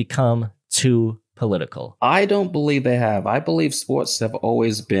sports become too political? I don't believe they have. I believe sports have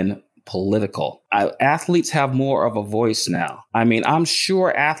always been political. Athletes have more of a voice now. I mean, I'm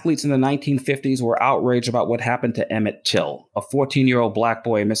sure athletes in the 1950s were outraged about what happened to Emmett Till, a 14-year-old black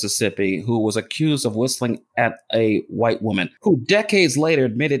boy in Mississippi who was accused of whistling at a white woman, who decades later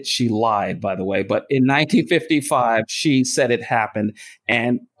admitted she lied, by the way. But in 1955, she said it happened,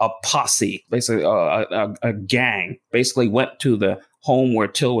 and a posse, basically a gang, basically went to the home where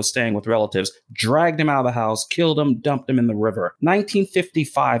Till was staying with relatives, dragged him out of the house, killed him, dumped him in the river.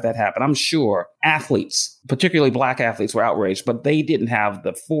 1955, that happened. I'm sure athletes, particularly black athletes, were outraged, but they didn't have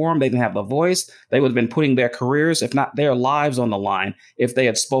the forum. They didn't have the voice. They would have been putting their careers, if not their lives, on the line if they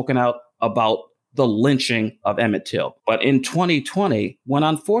had spoken out about the lynching of Emmett Till. But in 2020, when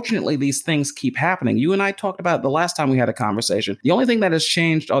unfortunately these things keep happening, you and I talked about it the last time we had a conversation, the only thing that has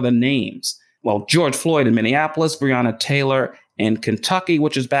changed are the names. Well, George Floyd in Minneapolis, Breonna Taylor in Kentucky,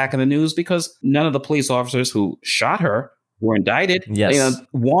 which is back in the news because none of the police officers who shot her were indicted. Yes.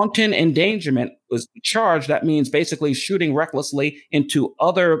 Wanton endangerment was charged. That means basically shooting recklessly into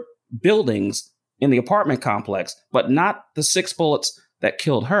other buildings in the apartment complex, but not the 6 bullets that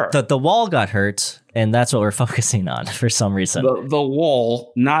killed her. The wall got hurt, and that's what we're focusing on for some reason. The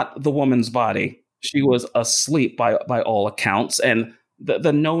wall, not the woman's body. She was asleep by all accounts. And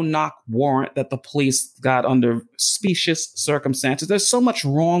the no-knock warrant that the police got under specious circumstances. There's so much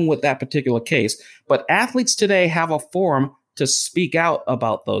wrong with that particular case. But athletes today have a forum to speak out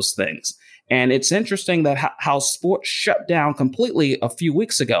about those things. And it's interesting that how sports shut down completely a few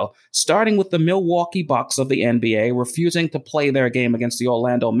weeks ago, starting with the Milwaukee Bucks of the NBA refusing to play their game against the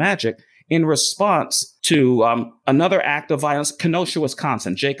Orlando Magic in response to another act of violence. Kenosha,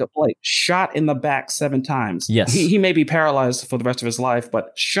 Wisconsin, Jacob Blake shot in the back 7 times. Yes. He may be paralyzed for the rest of his life,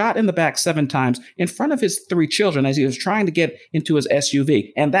 but shot in the back 7 times in front of his 3 children as he was trying to get into his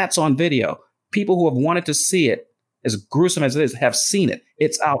SUV. And that's on video. People who have wanted to see it, as gruesome as it is, have seen it.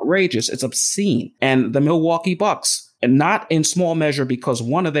 It's outrageous. It's obscene. And the Milwaukee Bucks, and not in small measure because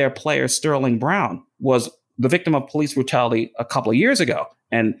one of their players, Sterling Brown, was the victim of police brutality a couple of years ago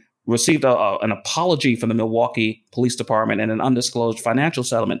and received an apology from the Milwaukee Police Department and an undisclosed financial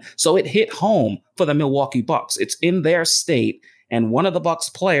settlement. So it hit home for the Milwaukee Bucks. It's in their state. And one of the Bucks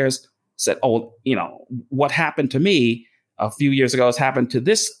players said, "Oh, what happened to me a few years ago has happened to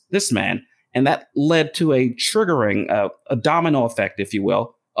this man." And that led to a triggering, a domino effect, if you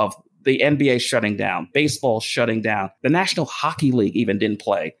will, of the NBA shutting down, baseball shutting down. The National Hockey League even didn't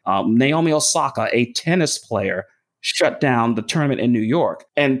play. Naomi Osaka, a tennis player, shut down the tournament in New York.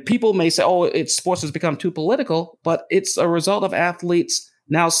 And people may say, "Oh, sports has become too political," but it's a result of athletes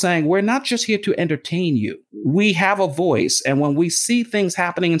now saying, "We're not just here to entertain you. We have a voice. And when we see things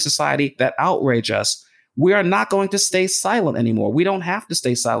happening in society that outrage us, we are not going to stay silent anymore. We don't have to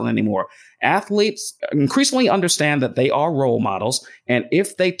stay silent anymore." Athletes increasingly understand that they are role models. And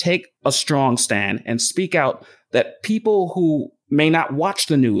if they take a strong stand and speak out, that people who may not watch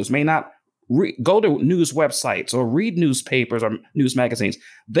the news, may not go to news websites or read newspapers or news magazines,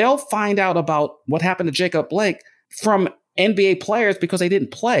 they'll find out about what happened to Jacob Blake from NBA players because they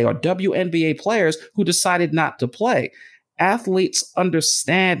didn't play, or WNBA players who decided not to play. Athletes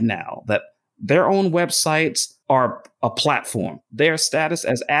understand now that their own websites are a platform. Their status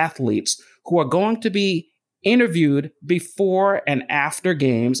as athletes who are going to be interviewed before and after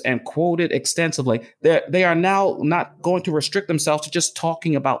games and quoted extensively. They are now not going to restrict themselves to just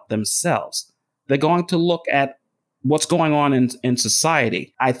talking about themselves. They're going to look at what's going on in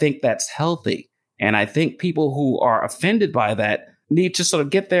society. I think that's healthy. And I think people who are offended by that need to sort of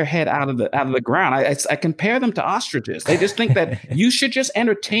get their head out of the ground. I compare them to ostriches. They just think that you should just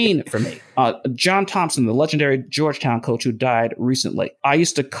entertain for me. John Thompson, the legendary Georgetown coach who died recently, I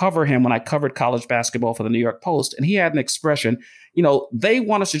used to cover him when I covered college basketball for the New York Post. And he had an expression, they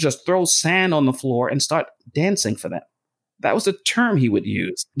want us to just throw sand on the floor and start dancing for them. That was the term he would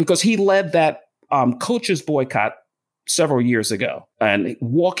use because he led that coaches boycott several years ago. And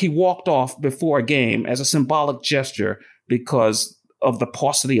he walked off before a game as a symbolic gesture because of the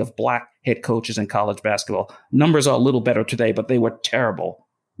paucity of black head coaches in college basketball. Numbers are a little better today, but they were terrible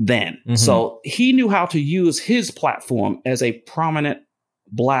then. Mm-hmm. So he knew how to use his platform as a prominent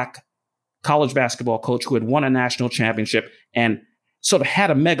black college basketball coach who had won a national championship and sort of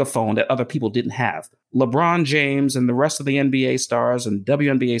had a megaphone that other people didn't have. LeBron James and the rest of the NBA stars and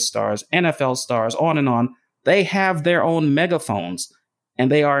WNBA stars, NFL stars, on, they have their own megaphones,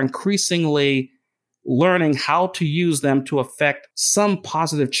 and they are increasingly learning how to use them to affect some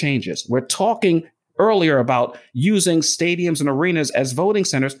positive changes. We're talking earlier about using stadiums and arenas as voting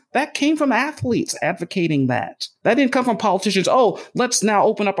centers. That came from athletes advocating that. That didn't come from politicians. Oh, let's now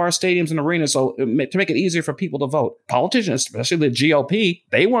open up our stadiums and arenas to make it easier for people to vote. Politicians, especially the GOP,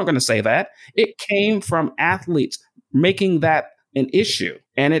 they weren't going to say that. It came from athletes making that an issue.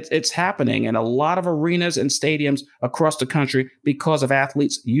 And it's happening in a lot of arenas and stadiums across the country because of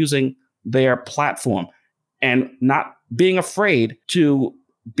athletes using their platform and not being afraid to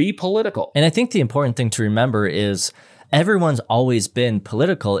be political. And I think the important thing to remember is everyone's always been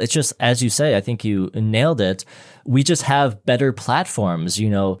political. It's just, as you say, I think you nailed it. We just have better platforms.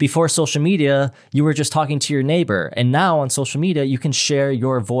 Before social media, you were just talking to your neighbor. And now on social media, you can share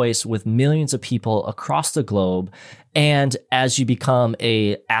your voice with millions of people across the globe. And as you become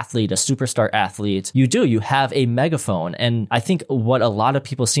a superstar athlete, you have a megaphone. And I think what a lot of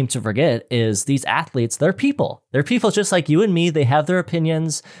people seem to forget is these athletes, they're people. They're people just like you and me. They have their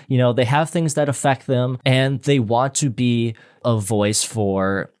opinions, they have things that affect them, and they want to be a voice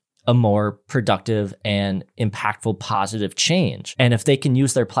for a more productive and impactful, positive change. And if they can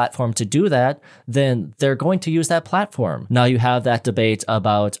use their platform to do that, then they're going to use that platform. Now you have that debate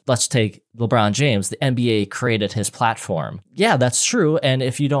about, let's take LeBron James. The NBA created his platform. Yeah, that's true. And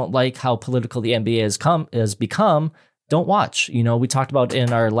if you don't like how political the NBA has become, don't watch. We talked about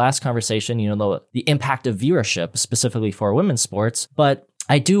in our last conversation, the impact of viewership, specifically for women's sports. But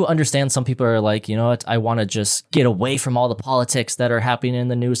I do understand some people are like, I want to just get away from all the politics that are happening in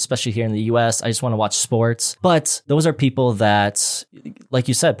the news, especially here in the US. I just want to watch sports. But those are people that, like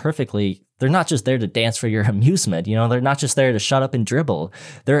you said perfectly, they're not just there to dance for your amusement. They're not just there to shut up and dribble.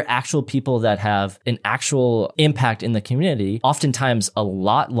 They're actual people that have an actual impact in the community, oftentimes a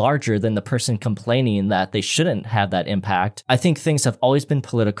lot larger than the person complaining that they shouldn't have that impact. I think things have always been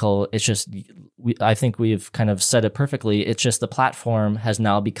political. It's just, I think we've kind of said it perfectly. It's just the platform has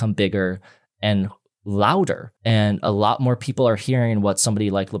now become bigger and louder, and a lot more people are hearing what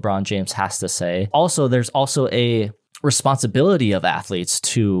somebody like LeBron James has to say. Also, there's also a responsibility of athletes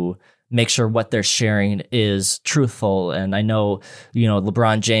to make sure what they're sharing is truthful. And I know,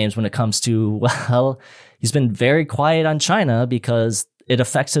 LeBron James, when it comes to, he's been very quiet on China because it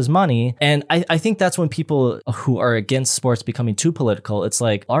affects his money. And I think that's when people who are against sports becoming too political, it's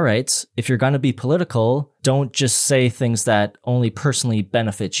like, all right, if you're going to be political, don't just say things that only personally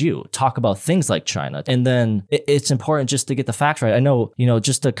benefit you. Talk about things like China. And then it's important just to get the facts right. I know,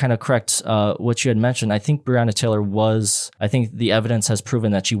 just to kind of correct what you had mentioned, I think Breonna Taylor I think the evidence has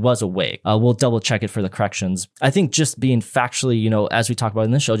proven that she was awake. We'll double check it for the corrections. I think just being factually, as we talk about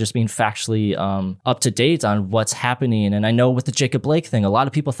in this show, just being factually up to date on what's happening. And I know with the Jacob Blake thing, a lot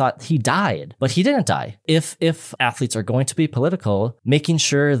of people thought he died, but he didn't die. If athletes are going to be political, making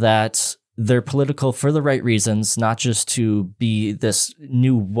sure that they're political for the right reasons, not just to be this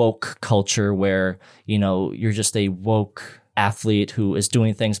new woke culture where, you're just a woke athlete who is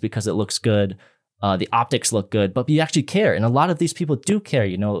doing things because it looks good. The optics look good, but you actually care. And a lot of these people do care.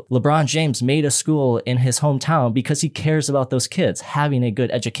 LeBron James made a school in his hometown because he cares about those kids having a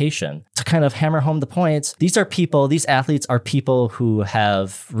good education. to kind of hammer home the points, these athletes are people who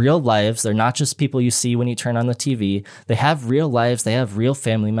have real lives. They're not just people you see when you turn on the TV. They have real lives. They have real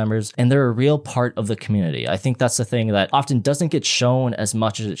family members, and they're a real part of the community. I think that's the thing that often doesn't get shown as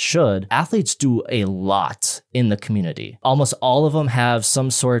much as it should. Athletes do a lot in the community. Almost all of them have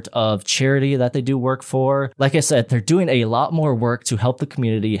some sort of charity that they do work for. Like I said, they're doing a lot more work to help the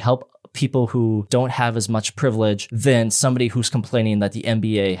community, help people who don't have as much privilege than somebody who's complaining that the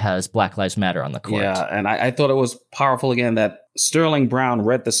NBA has Black Lives Matter on the court. Yeah, and I thought it was powerful again that Sterling Brown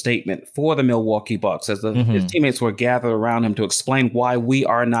read the statement for the Milwaukee Bucks as his teammates were gathered around him to explain why we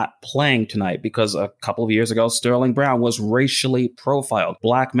are not playing tonight, because a couple of years ago, Sterling Brown was racially profiled.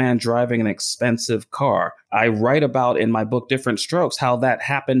 Black man driving an expensive car. I write about in my book, Different Strokes, how that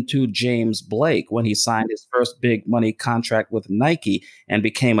happened to James Blake when he signed his first big money contract with Nike and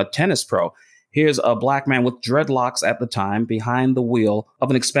became a tennis pro. Here's a black man with dreadlocks at the time behind the wheel of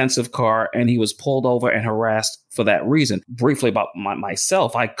an expensive car, and he was pulled over and harassed for that reason. Briefly about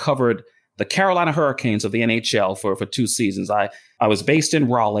myself, I covered the Carolina Hurricanes of the NHL for 2 seasons. I was based in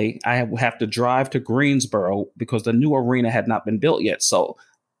Raleigh. I have to drive to Greensboro because the new arena had not been built yet. So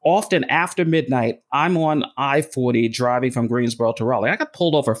often after midnight, I'm on I-40 driving from Greensboro to Raleigh. I got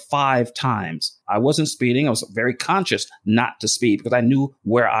pulled over 5 times. I wasn't speeding. I was very conscious not to speed because I knew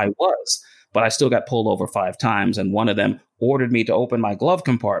where I was. But I still got pulled over 5 times, and one of them ordered me to open my glove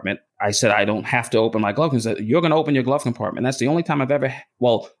compartment. I said, I don't have to open my glove. He said, you're going to open your glove compartment. That's the only time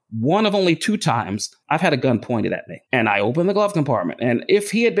one of only 2 times I've had a gun pointed at me. And I opened the glove compartment. And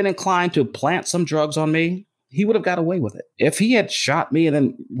if he had been inclined to plant some drugs on me, he would have got away with it. If he had shot me and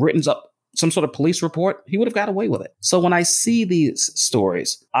then written up some sort of police report, he would have got away with it. So when I see these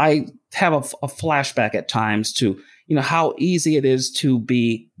stories, I have a flashback at times to how easy it is to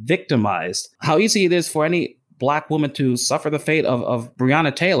be victimized, how easy it is for any Black woman to suffer the fate of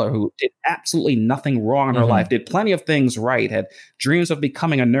Breonna Taylor, who did absolutely nothing wrong in her life, did plenty of things right, had dreams of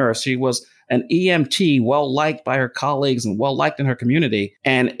becoming a nurse. She was an EMT, well-liked by her colleagues and well-liked in her community.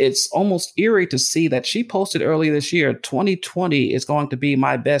 And it's almost eerie to see that she posted earlier this year, 2020 is going to be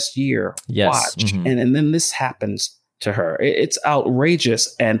my best year. Yes. Watch. And then this happens to her. It's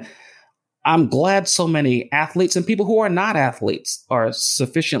outrageous. And I'm glad so many athletes and people who are not athletes are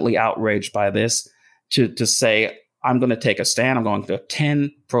sufficiently outraged by this to say, I'm going to take a stand. I'm going to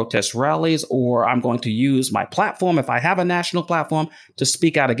attend protest rallies, or I'm going to use my platform, if I have a national platform, to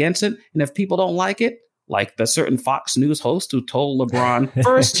speak out against it. And if people don't like it, like the certain Fox News host who told LeBron,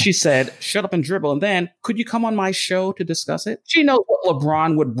 first she said, shut up and dribble. And then, could you come on my show to discuss it? She knows what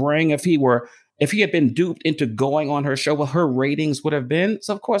LeBron would bring if he had been duped into going on her show, what her ratings would have been.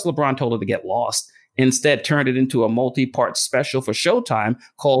 So, of course, LeBron told her to get lost. Instead, turned it into a multi-part special for Showtime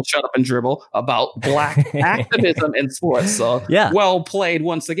called Shut Up and Dribble about Black activism in sports. So, well played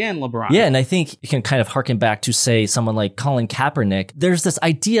once again, LeBron. Yeah, and I think you can kind of harken back to, say, someone like Colin Kaepernick. There's this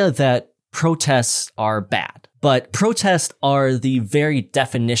idea that protests are bad. But protests are the very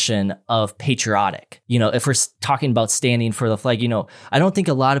definition of patriotic. If we're talking about standing for the flag, I don't think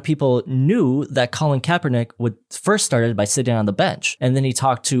a lot of people knew that Colin Kaepernick first started by sitting on the bench. And then he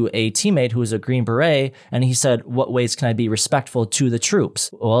talked to a teammate who was a Green Beret, and he said, what ways can I be respectful to the troops?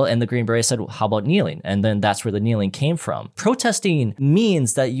 Well, and the Green Beret said, well, how about kneeling? And then that's where the kneeling came from. Protesting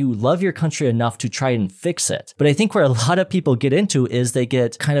means that you love your country enough to try and fix it. But I think where a lot of people get into is they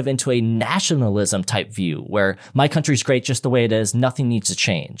get kind of into a nationalism type view where my country's great just the way it is. Nothing needs to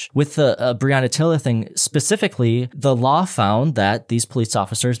change. With the Breonna Taylor thing specifically, the law found that these police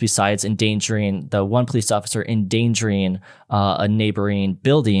officers, besides endangering a neighboring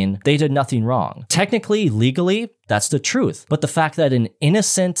building, they did nothing wrong. Technically, legally, that's the truth. But the fact that an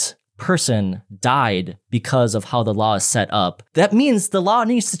innocent person died because of how the law is set up, that means the law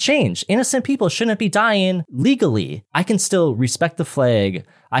needs to change. Innocent people shouldn't be dying legally. I can still respect the flag.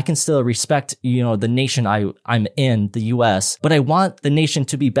 I can still respect, the nation I'm in, the US, but I want the nation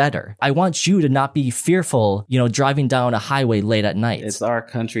to be better. I want you to not be fearful, driving down a highway late at night. It's our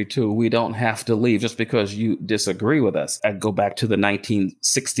country too. We don't have to leave just because you disagree with us. I go back to the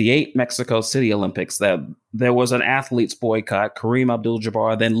 1968 Mexico City Olympics. There was an athletes boycott. Kareem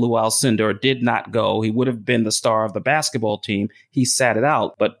Abdul-Jabbar, then Lou Alcindor did not go. He would have been the star of the basketball team. He sat it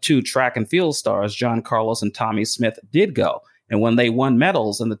out. But 2 track and field stars, John Carlos and Tommy Smith, did go. And when they won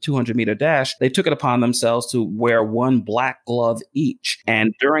medals in the 200-meter dash, they took it upon themselves to wear 1 black glove each.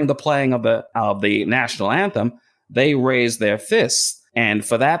 And during the playing of the national anthem, they raised their fists. And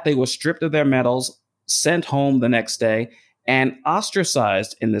for that, they were stripped of their medals, sent home the next day, and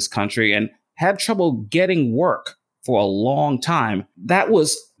ostracized in this country and had trouble getting work for a long time. That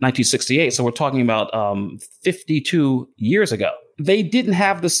was 1968. So we're talking about 52 years ago. they didn't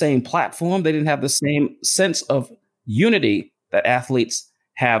have the same platform. They didn't have the same sense of unity that athletes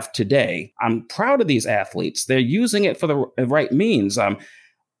have today. I'm proud of these athletes. They're using it for the right means.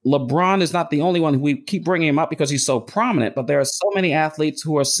 LeBron is not the only one. We keep bringing him up because he's so prominent, but there are so many athletes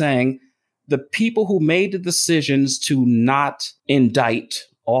who are saying the people who made the decisions to not indict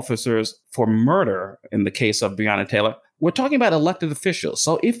officers for murder, in the case of Breonna Taylor, we're talking about elected officials.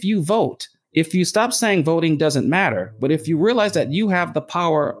 So if you vote, if you stop saying voting doesn't matter, but if you realize that you have the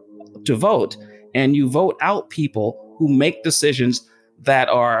power to vote and you vote out people who make decisions that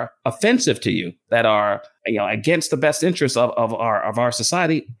are offensive to you, that are against the best interests of our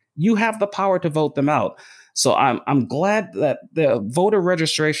society, you have the power to vote them out. So I'm glad that the voter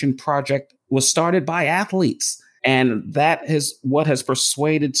registration project was started by athletes. And that is what has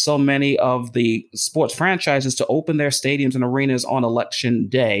persuaded so many of the sports franchises to open their stadiums and arenas on election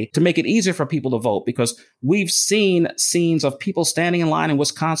day to make it easier for people to vote, because we've seen scenes of people standing in line in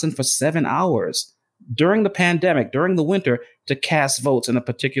Wisconsin for 7 hours during the pandemic, during the winter, to cast votes in a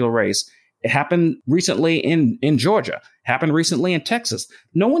particular race. It happened recently in Georgia, happened recently in Texas.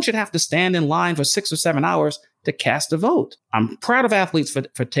 No one should have to stand in line for 6 or 7 hours to cast a vote. I'm proud of athletes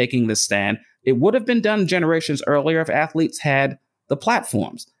for taking this stand. It would have been done generations earlier if athletes had the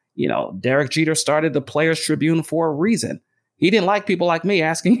platforms. Derek Jeter started the Players Tribune for a reason. He didn't like people like me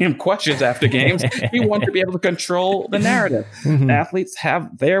asking him questions after games. He wanted to be able to control the narrative. Mm-hmm. Athletes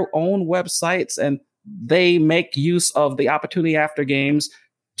have their own websites, and they make use of the opportunity after games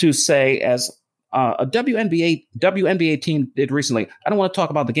to say, as a WNBA team did recently, I don't want to talk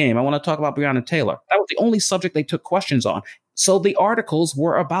about the game. I want to talk about Breonna Taylor. That was the only subject they took questions on. So the articles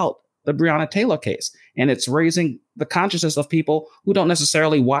were about the Breonna Taylor case, and it's raising the consciousness of people who don't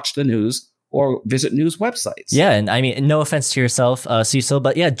necessarily watch the news or visit news websites. Yeah, and I mean, no offense to yourself, Cecil,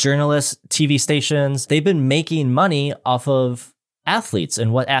 but yeah, journalists, TV stations, they've been making money off of athletes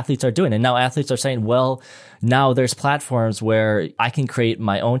and what athletes are doing. And now athletes are saying, well, now there's platforms where I can create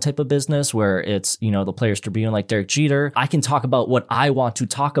my own type of business where it's, the Players Tribune like Derek Jeter. I can talk about what I want to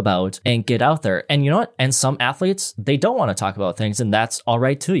talk about and get out there. And you know what? And some athletes, they don't want to talk about things, and that's all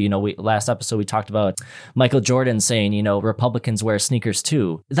right too. Last episode, we talked about Michael Jordan saying, Republicans wear sneakers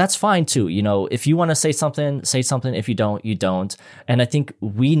too. That's fine too. If you want to say something, say something. If you don't, you don't. And I think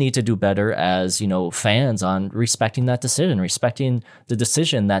we need to do better as, fans on respecting that decision, respecting the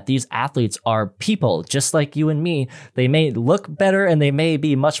decision that these athletes are people just like you and me. They may look better and they may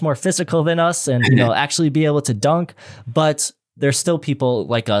be much more physical than us and, actually be able to dunk, but they're still people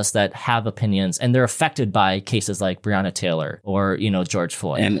like us that have opinions, and they're affected by cases like Breonna Taylor or, George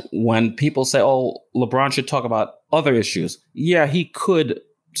Floyd. And when people say, oh, LeBron should talk about other issues. Yeah, he could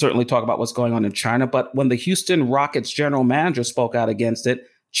certainly talk about what's going on in China. But when the Houston Rockets general manager spoke out against it,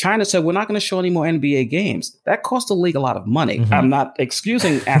 China said, we're not going to show any more NBA games. That cost the league a lot of money. Mm-hmm. I'm not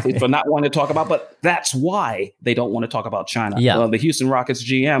excusing athletes for not wanting to talk about, but that's why they don't want to talk about China. Yeah. The Houston Rockets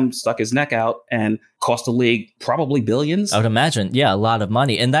GM stuck his neck out and cost the league probably billions. I would imagine. Yeah, a lot of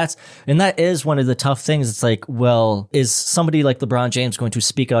money. And that is one of the tough things. It's like, well, is somebody like LeBron James going to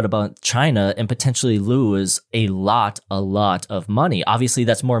speak out about China and potentially lose a lot of money? Obviously,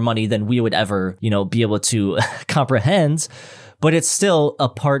 that's more money than we would ever, be able to comprehend. But it's still a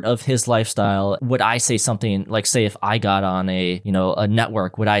part of his lifestyle. Would I say something like, say, if I got on a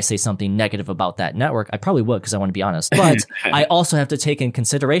network, would I say something negative about that network? I probably would, because I want to be honest. But I also have to take in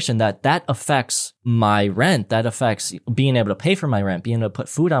consideration that affects my rent. That affects being able to pay for my rent, being able to put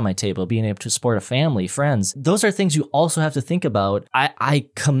food on my table, being able to support a family, friends. Those are things you also have to think about. I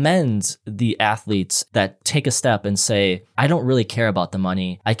commend the athletes that take a step and say, I don't really care about the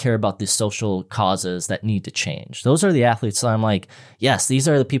money. I care about the social causes that need to change. Those are the athletes that I'm like, yes, these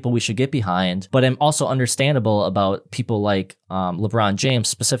are the people we should get behind. But I'm also understandable about people like LeBron James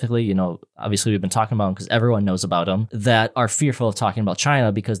specifically, obviously we've been talking about him because everyone knows about him, that are fearful of talking about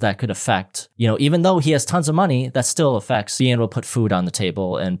China because that could affect, even though he has tons of money, that still affects being able to put food on the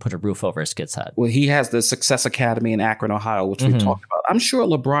table and put a roof over his kid's head. Well, he has the Success Academy in Akron, Ohio, which we've talked about. I'm sure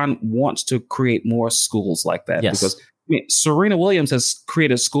LeBron wants to create more schools like that because Serena Williams has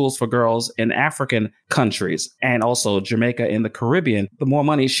created schools for girls in African countries and also Jamaica in the Caribbean. The more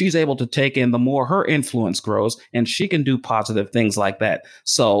money she's able to take in, the more her influence grows, and she can do positive things like that.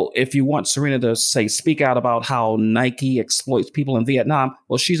 So if you want Serena to speak out about how Nike exploits people in Vietnam,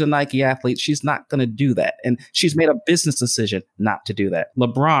 well, she's a Nike athlete. She's not going to do that. And she's made a business decision not to do that.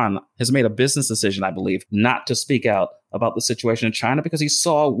 LeBron has made a business decision, I believe, not to speak out about the situation in China because he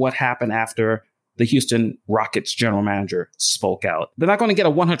saw what happened after the Houston Rockets general manager spoke out. They're not going to get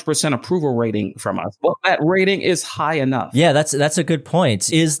a 100% approval rating from us, but that rating is high enough. Yeah, that's a good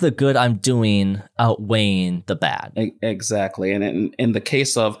point. Is the good I'm doing outweighing the bad? Exactly. And in the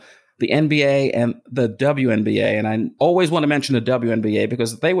case of the NBA and the WNBA, and I always want to mention the WNBA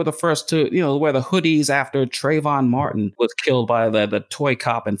because they were the first to, wear the hoodies after Trayvon Martin was killed by the toy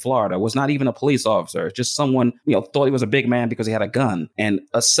cop in Florida. Was not even a police officer, just someone, thought he was a big man because he had a gun. And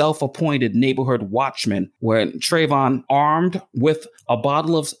a self-appointed neighborhood watchman, where Trayvon, armed with a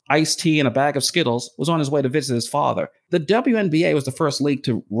bottle of iced tea and a bag of Skittles, was on his way to visit his father. The WNBA was the first league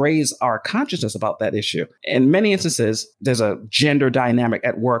to raise our consciousness about that issue. In many instances, there's a gender dynamic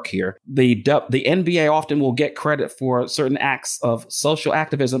at work here. The NBA often will get credit for certain acts of social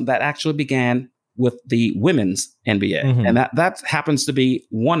activism that actually began with the women's NBA. Mm-hmm. And that happens to be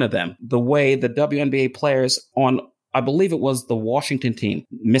one of them. The way the WNBA players on, I believe it was the Washington team,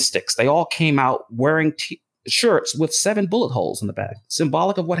 Mystics, they all came out wearing shirts with 7 bullet holes in the back,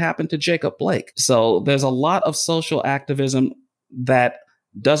 symbolic of what happened to Jacob Blake. So there's a lot of social activism that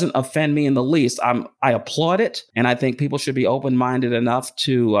doesn't offend me in the least. I applaud it, and I think people should be open-minded enough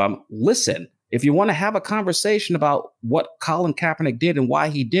to listen. If you want to have a conversation about what Colin Kaepernick did and why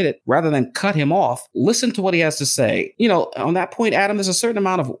he did it, rather than cut him off, listen to what he has to say. On that point, Adam, there's a certain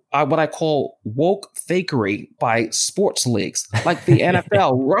amount of what I call woke fakery by sports leagues, like the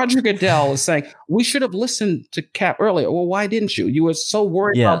NFL. Roger Goodell is saying, we should have listened to Cap earlier. Well, why didn't you? You were so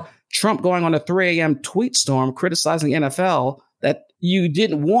worried about Trump going on a 3 a.m. tweet storm criticizing the NFL that you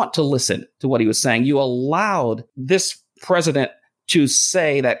didn't want to listen to what he was saying. You allowed this president to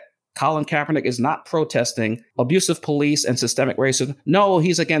say that Colin Kaepernick is not protesting abusive police and systemic racism. No,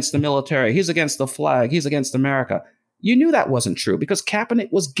 he's against the military. He's against the flag. He's against America. You knew that wasn't true because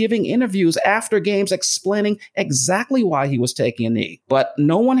Kaepernick was giving interviews after games explaining exactly why he was taking a knee. But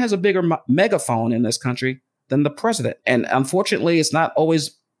no one has a bigger megaphone in this country than the president. And unfortunately, it's not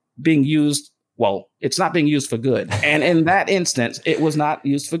always being used. Well, it's not being used for good. And in that instance, it was not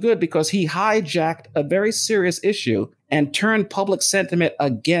used for good because he hijacked a very serious issue and turned public sentiment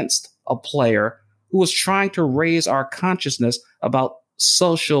against a player who was trying to raise our consciousness about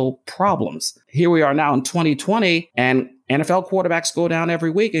social problems. Here we are now in 2020, and NFL quarterbacks go down every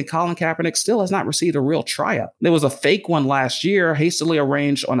week, and Colin Kaepernick still has not received a real tryout. There was a fake one last year, hastily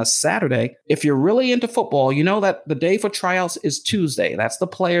arranged on a Saturday. If you're really into football, you know that the day for tryouts is Tuesday. That's the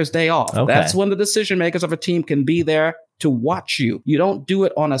player's day off. Okay. That's when the decision makers of a team can be there to watch you. You don't do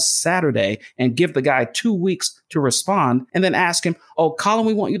it on a Saturday and give the guy 2 weeks to respond and then ask him, oh, Colin,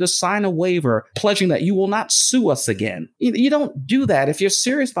 we want you to sign a waiver pledging that you will not sue us again. You don't do that if you're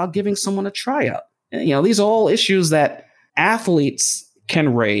serious about giving someone a tryout. These are all issues that athletes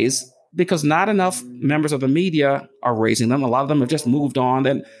can raise because not enough members of the media are raising them. A lot of them have just moved on.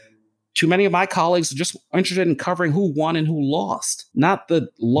 And too many of my colleagues are just interested in covering who won and who lost, not the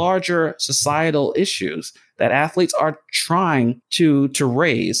larger societal issues that athletes are trying to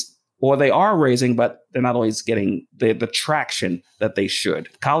raise, or they are raising, but they're not always getting the traction that they should.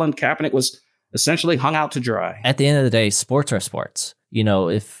 Colin Kaepernick was essentially hung out to dry. At the end of the day, sports are sports.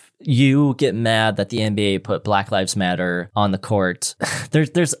 If you get mad that the NBA put Black Lives Matter on the court,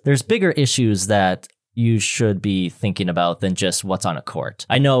 there's bigger issues that you should be thinking about than just what's on a court.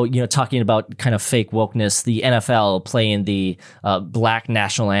 I know, talking about kind of fake wokeness, the NFL playing the Black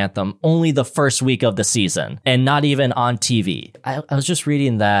national anthem only the first week of the season and not even on TV. I was just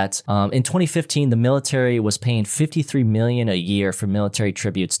reading that in 2015, the military was paying $53 million a year for military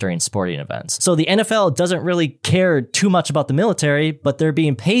tributes during sporting events. So the NFL doesn't really care too much about the military, but they're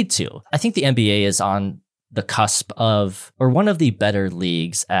being paid to. I think the NBA is on the cusp of, or one of the better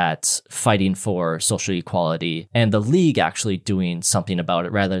leagues at fighting for social equality, and the league actually doing something about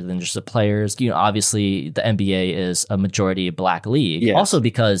it rather than just the players. Obviously the NBA is a majority Black league. Yes. Also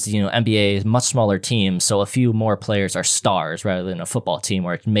because, NBA is much smaller teams, so a few more players are stars rather than a football team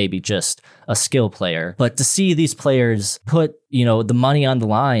where it's maybe just a skill player. But to see these players put, the money on the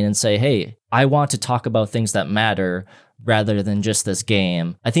line and say, hey, I want to talk about things that matter rather than just this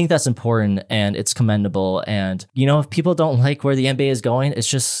game. I think that's important and it's commendable. And, if people don't like where the NBA is going, it's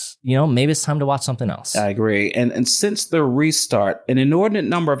just, maybe it's time to watch something else. I agree. And since the restart, an inordinate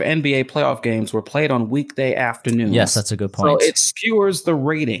number of NBA playoff games were played on weekday afternoons. Yes, that's a good point. So it skewers the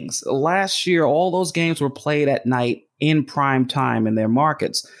ratings. Last year, all those games were played at night in prime time in their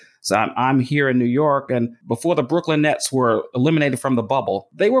markets. So I'm here in New York, and before the Brooklyn Nets were eliminated from the bubble,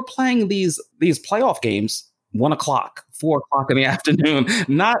 they were playing these playoff games 1 o'clock, 4 o'clock in the afternoon,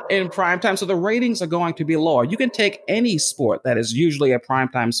 not in prime time. So the ratings are going to be lower. You can take any sport that is usually a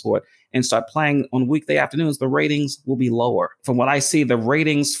primetime sport and start playing on weekday afternoons, the ratings will be lower. From what I see, the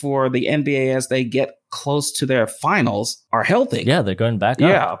ratings for the NBA as they get close to their finals are healthy. Yeah, they're going back up.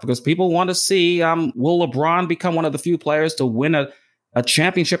 Yeah, because people want to see, will LeBron become one of the few players to win a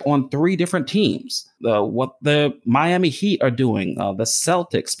championship on 3 different teams? What the Miami Heat are doing, the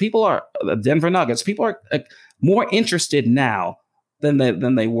Celtics, the Denver Nuggets, people are more interested now than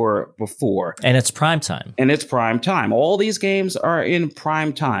they were before. And it's prime time. All these games are in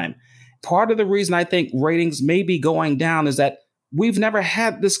prime time. Part of the reason I think ratings may be going down is that we've never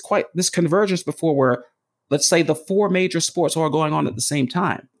had this convergence before where, let's say, the 4 major sports are going on at the same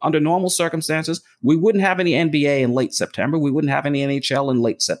time. Under normal circumstances, we wouldn't have any NBA in late September. We wouldn't have any NHL in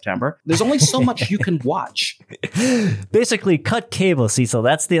late September. There's only so much you can watch. Basically, cut cable, Cecil.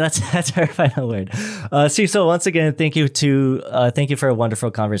 That's our final word. Cecil, once again, thank you for a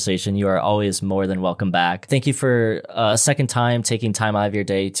wonderful conversation. You are always more than welcome back. Thank you for a second time taking time out of your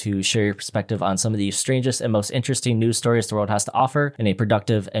day to share your perspective on some of the strangest and most interesting news stories the world has to offer in a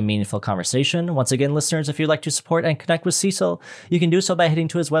productive and meaningful conversation. Once again, listeners, if you'd like to support and connect with Cecil, you can do so by heading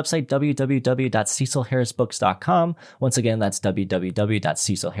to his website, www.cecilharrisbooks.com. Once again, that's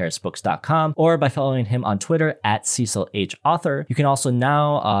www.cecilharrisbooks.com, or by following him on Twitter at CecilHAuthor. You can also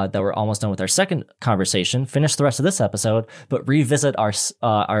now, that we're almost done with our second conversation, finish the rest of this episode, but revisit our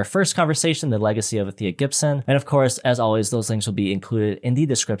first conversation, The Legacy of Althea Gibson. And of course, as always, those links will be included in the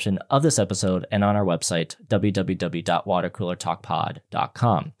description of this episode and on our website,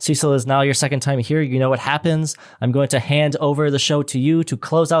 www.watercoolertalkpod.com. Cecil, is now your second time here. You know what happens. I'm going to hand over the show to you to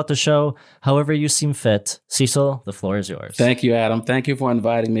close out the show however you seem fit. Cecil, the floor is yours. Thank you, Adam. Thank you for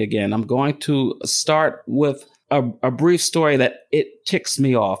inviting me again. I'm going to start with a brief story that it ticks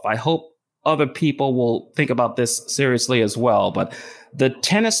me off. I hope other people will think about this seriously as well. But the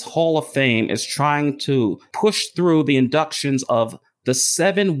Tennis Hall of Fame is trying to push through the inductions of the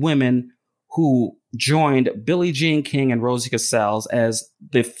 7 women who joined Billie Jean King and Rosie Casals as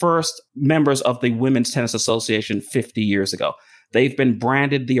the first members of the Women's Tennis Association 50 years ago. They've been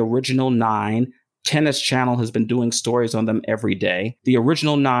branded the original 9. Tennis Channel has been doing stories on them every day. The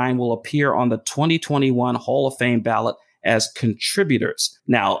original 9 will appear on the 2021 Hall of Fame ballot as contributors.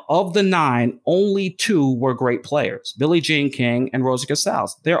 Now, of the 9, only 2 were great players, Billie Jean King and Rosie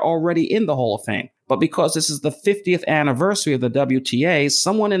Casals. They're already in the Hall of Fame. But because this is the 50th anniversary of the WTA,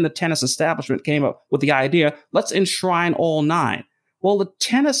 someone in the tennis establishment came up with the idea, let's enshrine all 9. Well, the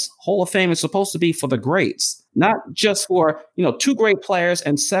Tennis Hall of Fame is supposed to be for the greats, not just for, 2 great players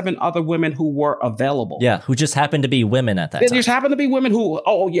and 7 other women who were available. Yeah, who just happened to be women at that time. There just happened to be women who,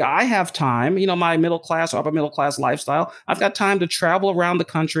 I have time, my middle class or upper middle class lifestyle. I've got time to travel around the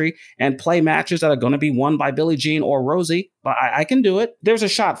country and play matches that are going to be won by Billie Jean or Rosie. But I can do it. There's a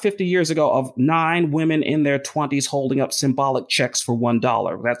shot 50 years ago of 9 women in their 20s holding up symbolic checks for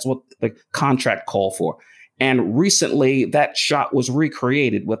 $1. That's what the contract called for. And recently, that shot was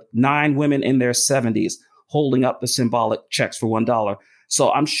recreated with 9 women in their 70s holding up the symbolic checks for $1.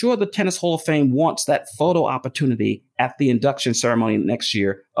 So I'm sure the Tennis Hall of Fame wants that photo opportunity at the induction ceremony next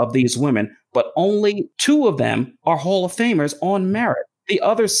year of these women. But only 2 of them are Hall of Famers on merit. The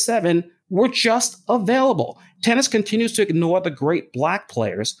other 7 were just available. Tennis continues to ignore the great Black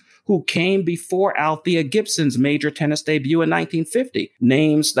players who came before Althea Gibson's major tennis debut in 1950.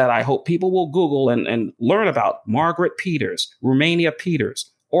 Names that I hope people will Google and learn about: Margaret Peters, Rumania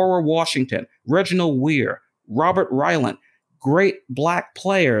Peters, Aura Washington, Reginald Weir, Robert Ryland. Great Black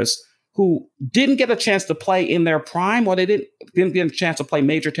players who didn't get a chance to play in their prime, or they didn't get a chance to play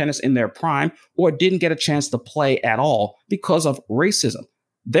major tennis in their prime, or didn't get a chance to play at all because of racism.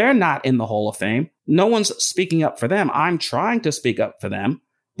 They're not in the Hall of Fame. No one's speaking up for them. I'm trying to speak up for them.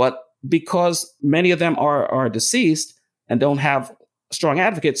 But because many of them are deceased and don't have strong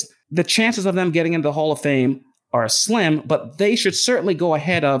advocates, the chances of them getting into the Hall of Fame are slim, but they should certainly go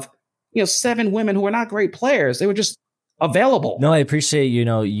ahead of, 7 women who are not great players. They were just available. No, I appreciate,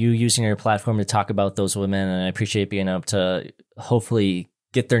 you using your platform to talk about those women, and I appreciate being able to hopefully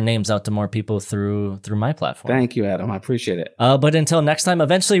get their names out to more people through my platform. Thank you, Adam. I appreciate it. But until next time,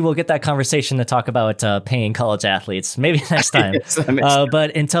 eventually we'll get that conversation to talk about paying college athletes. Maybe next time. Yes,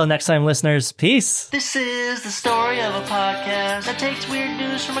 but until next time, listeners, peace. This is the story of a podcast that takes weird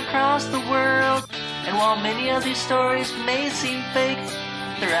news from across the world. And while many of these stories may seem fake,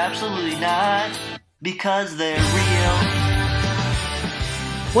 they're absolutely not, because they're real.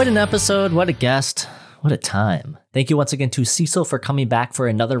 What an episode. What a guest. What a time. Thank you once again to Cecil for coming back for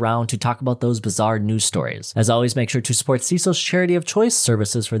another round to talk about those bizarre news stories. As always, make sure to support Cecil's charity of choice,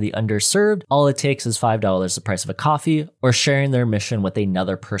 Services for the Underserved. All it takes is $5, the price of a coffee, or sharing their mission with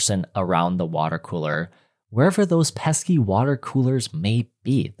another person around the water cooler, wherever those pesky water coolers may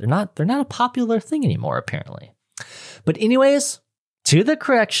be. They're not a popular thing anymore, apparently. But anyways, to the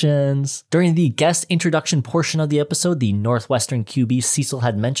corrections. During the guest introduction portion of the episode, the Northwestern QB Cecil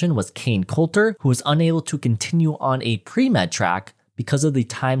had mentioned was Kane Coulter, who was unable to continue on a pre-med track because of the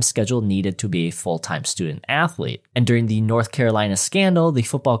time schedule needed to be a full-time student athlete. And during the North Carolina scandal, the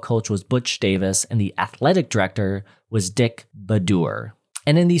football coach was Butch Davis and the athletic director was Dick Badur.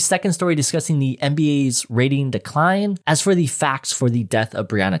 And in the second story discussing the NBA's rating decline, as for the facts for the death of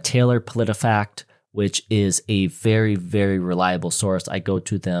Breonna Taylor, PolitiFact, which is a very, very reliable source. I go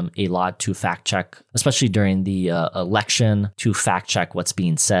to them a lot to fact check, especially during the election, to fact check what's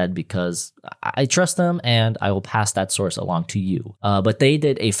being said because I trust them and I will pass that source along to you. But they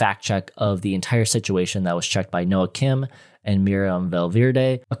did a fact check of the entire situation that was checked by Noah Kim and Miriam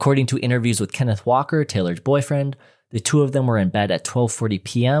Valverde. According to interviews with Kenneth Walker, Taylor's boyfriend, the two of them were in bed at 12:40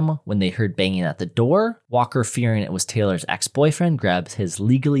 p.m. when they heard banging at the door. Walker, fearing it was Taylor's ex-boyfriend, grabbed his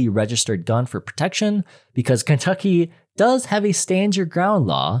legally registered gun for protection because Kentucky does have a stand your ground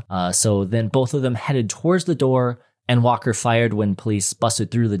law. So then both of them headed towards the door and Walker fired when police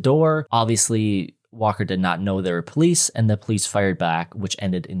busted through the door. Obviously, Walker did not know there were police, and the police fired back, which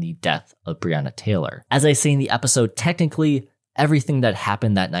ended in the death of Breonna Taylor. As I say in the episode, technically, everything that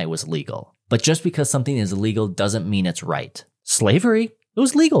happened that night was legal. But just because something is illegal doesn't mean it's right. Slavery, it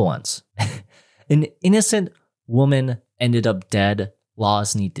was legal once. An innocent woman ended up dead.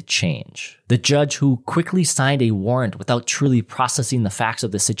 Laws need to change. The judge who quickly signed a warrant without truly processing the facts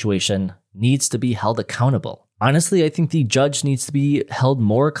of the situation needs to be held accountable. Honestly, I think the judge needs to be held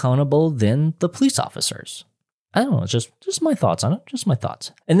more accountable than the police officers. I don't know, just my thoughts on it, just my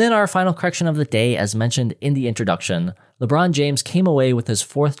thoughts. And then our final correction of the day, as mentioned in the introduction, LeBron James came away with his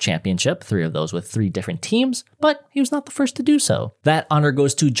 4th championship, 3 of those with 3 different teams, but he was not the first to do so. That honor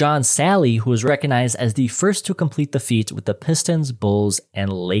goes to John Salley, who was recognized as the first to complete the feat with the Pistons, Bulls,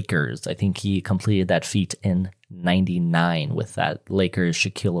 and Lakers. I think he completed that feat in 99 with that Lakers,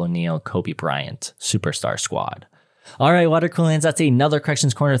 Shaquille O'Neal, Kobe Bryant superstar squad. All right, Water Coolers, that's another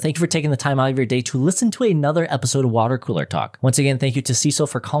Corrections Corner. Thank you for taking the time out of your day to listen to another episode of Water Cooler Talk. Once again, thank you to Cecil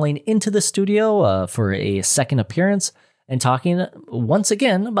for calling into the studio for a second appearance and talking once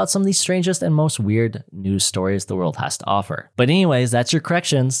again about some of the strangest and most weird news stories the world has to offer. But anyways, that's your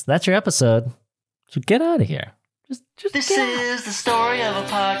corrections. That's your episode. So get out of here. This is the story of a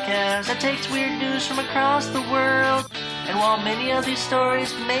podcast that takes weird news from across the world. And while many of these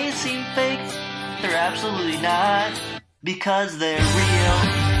stories may seem fake, they're absolutely not, because they're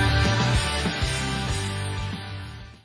real.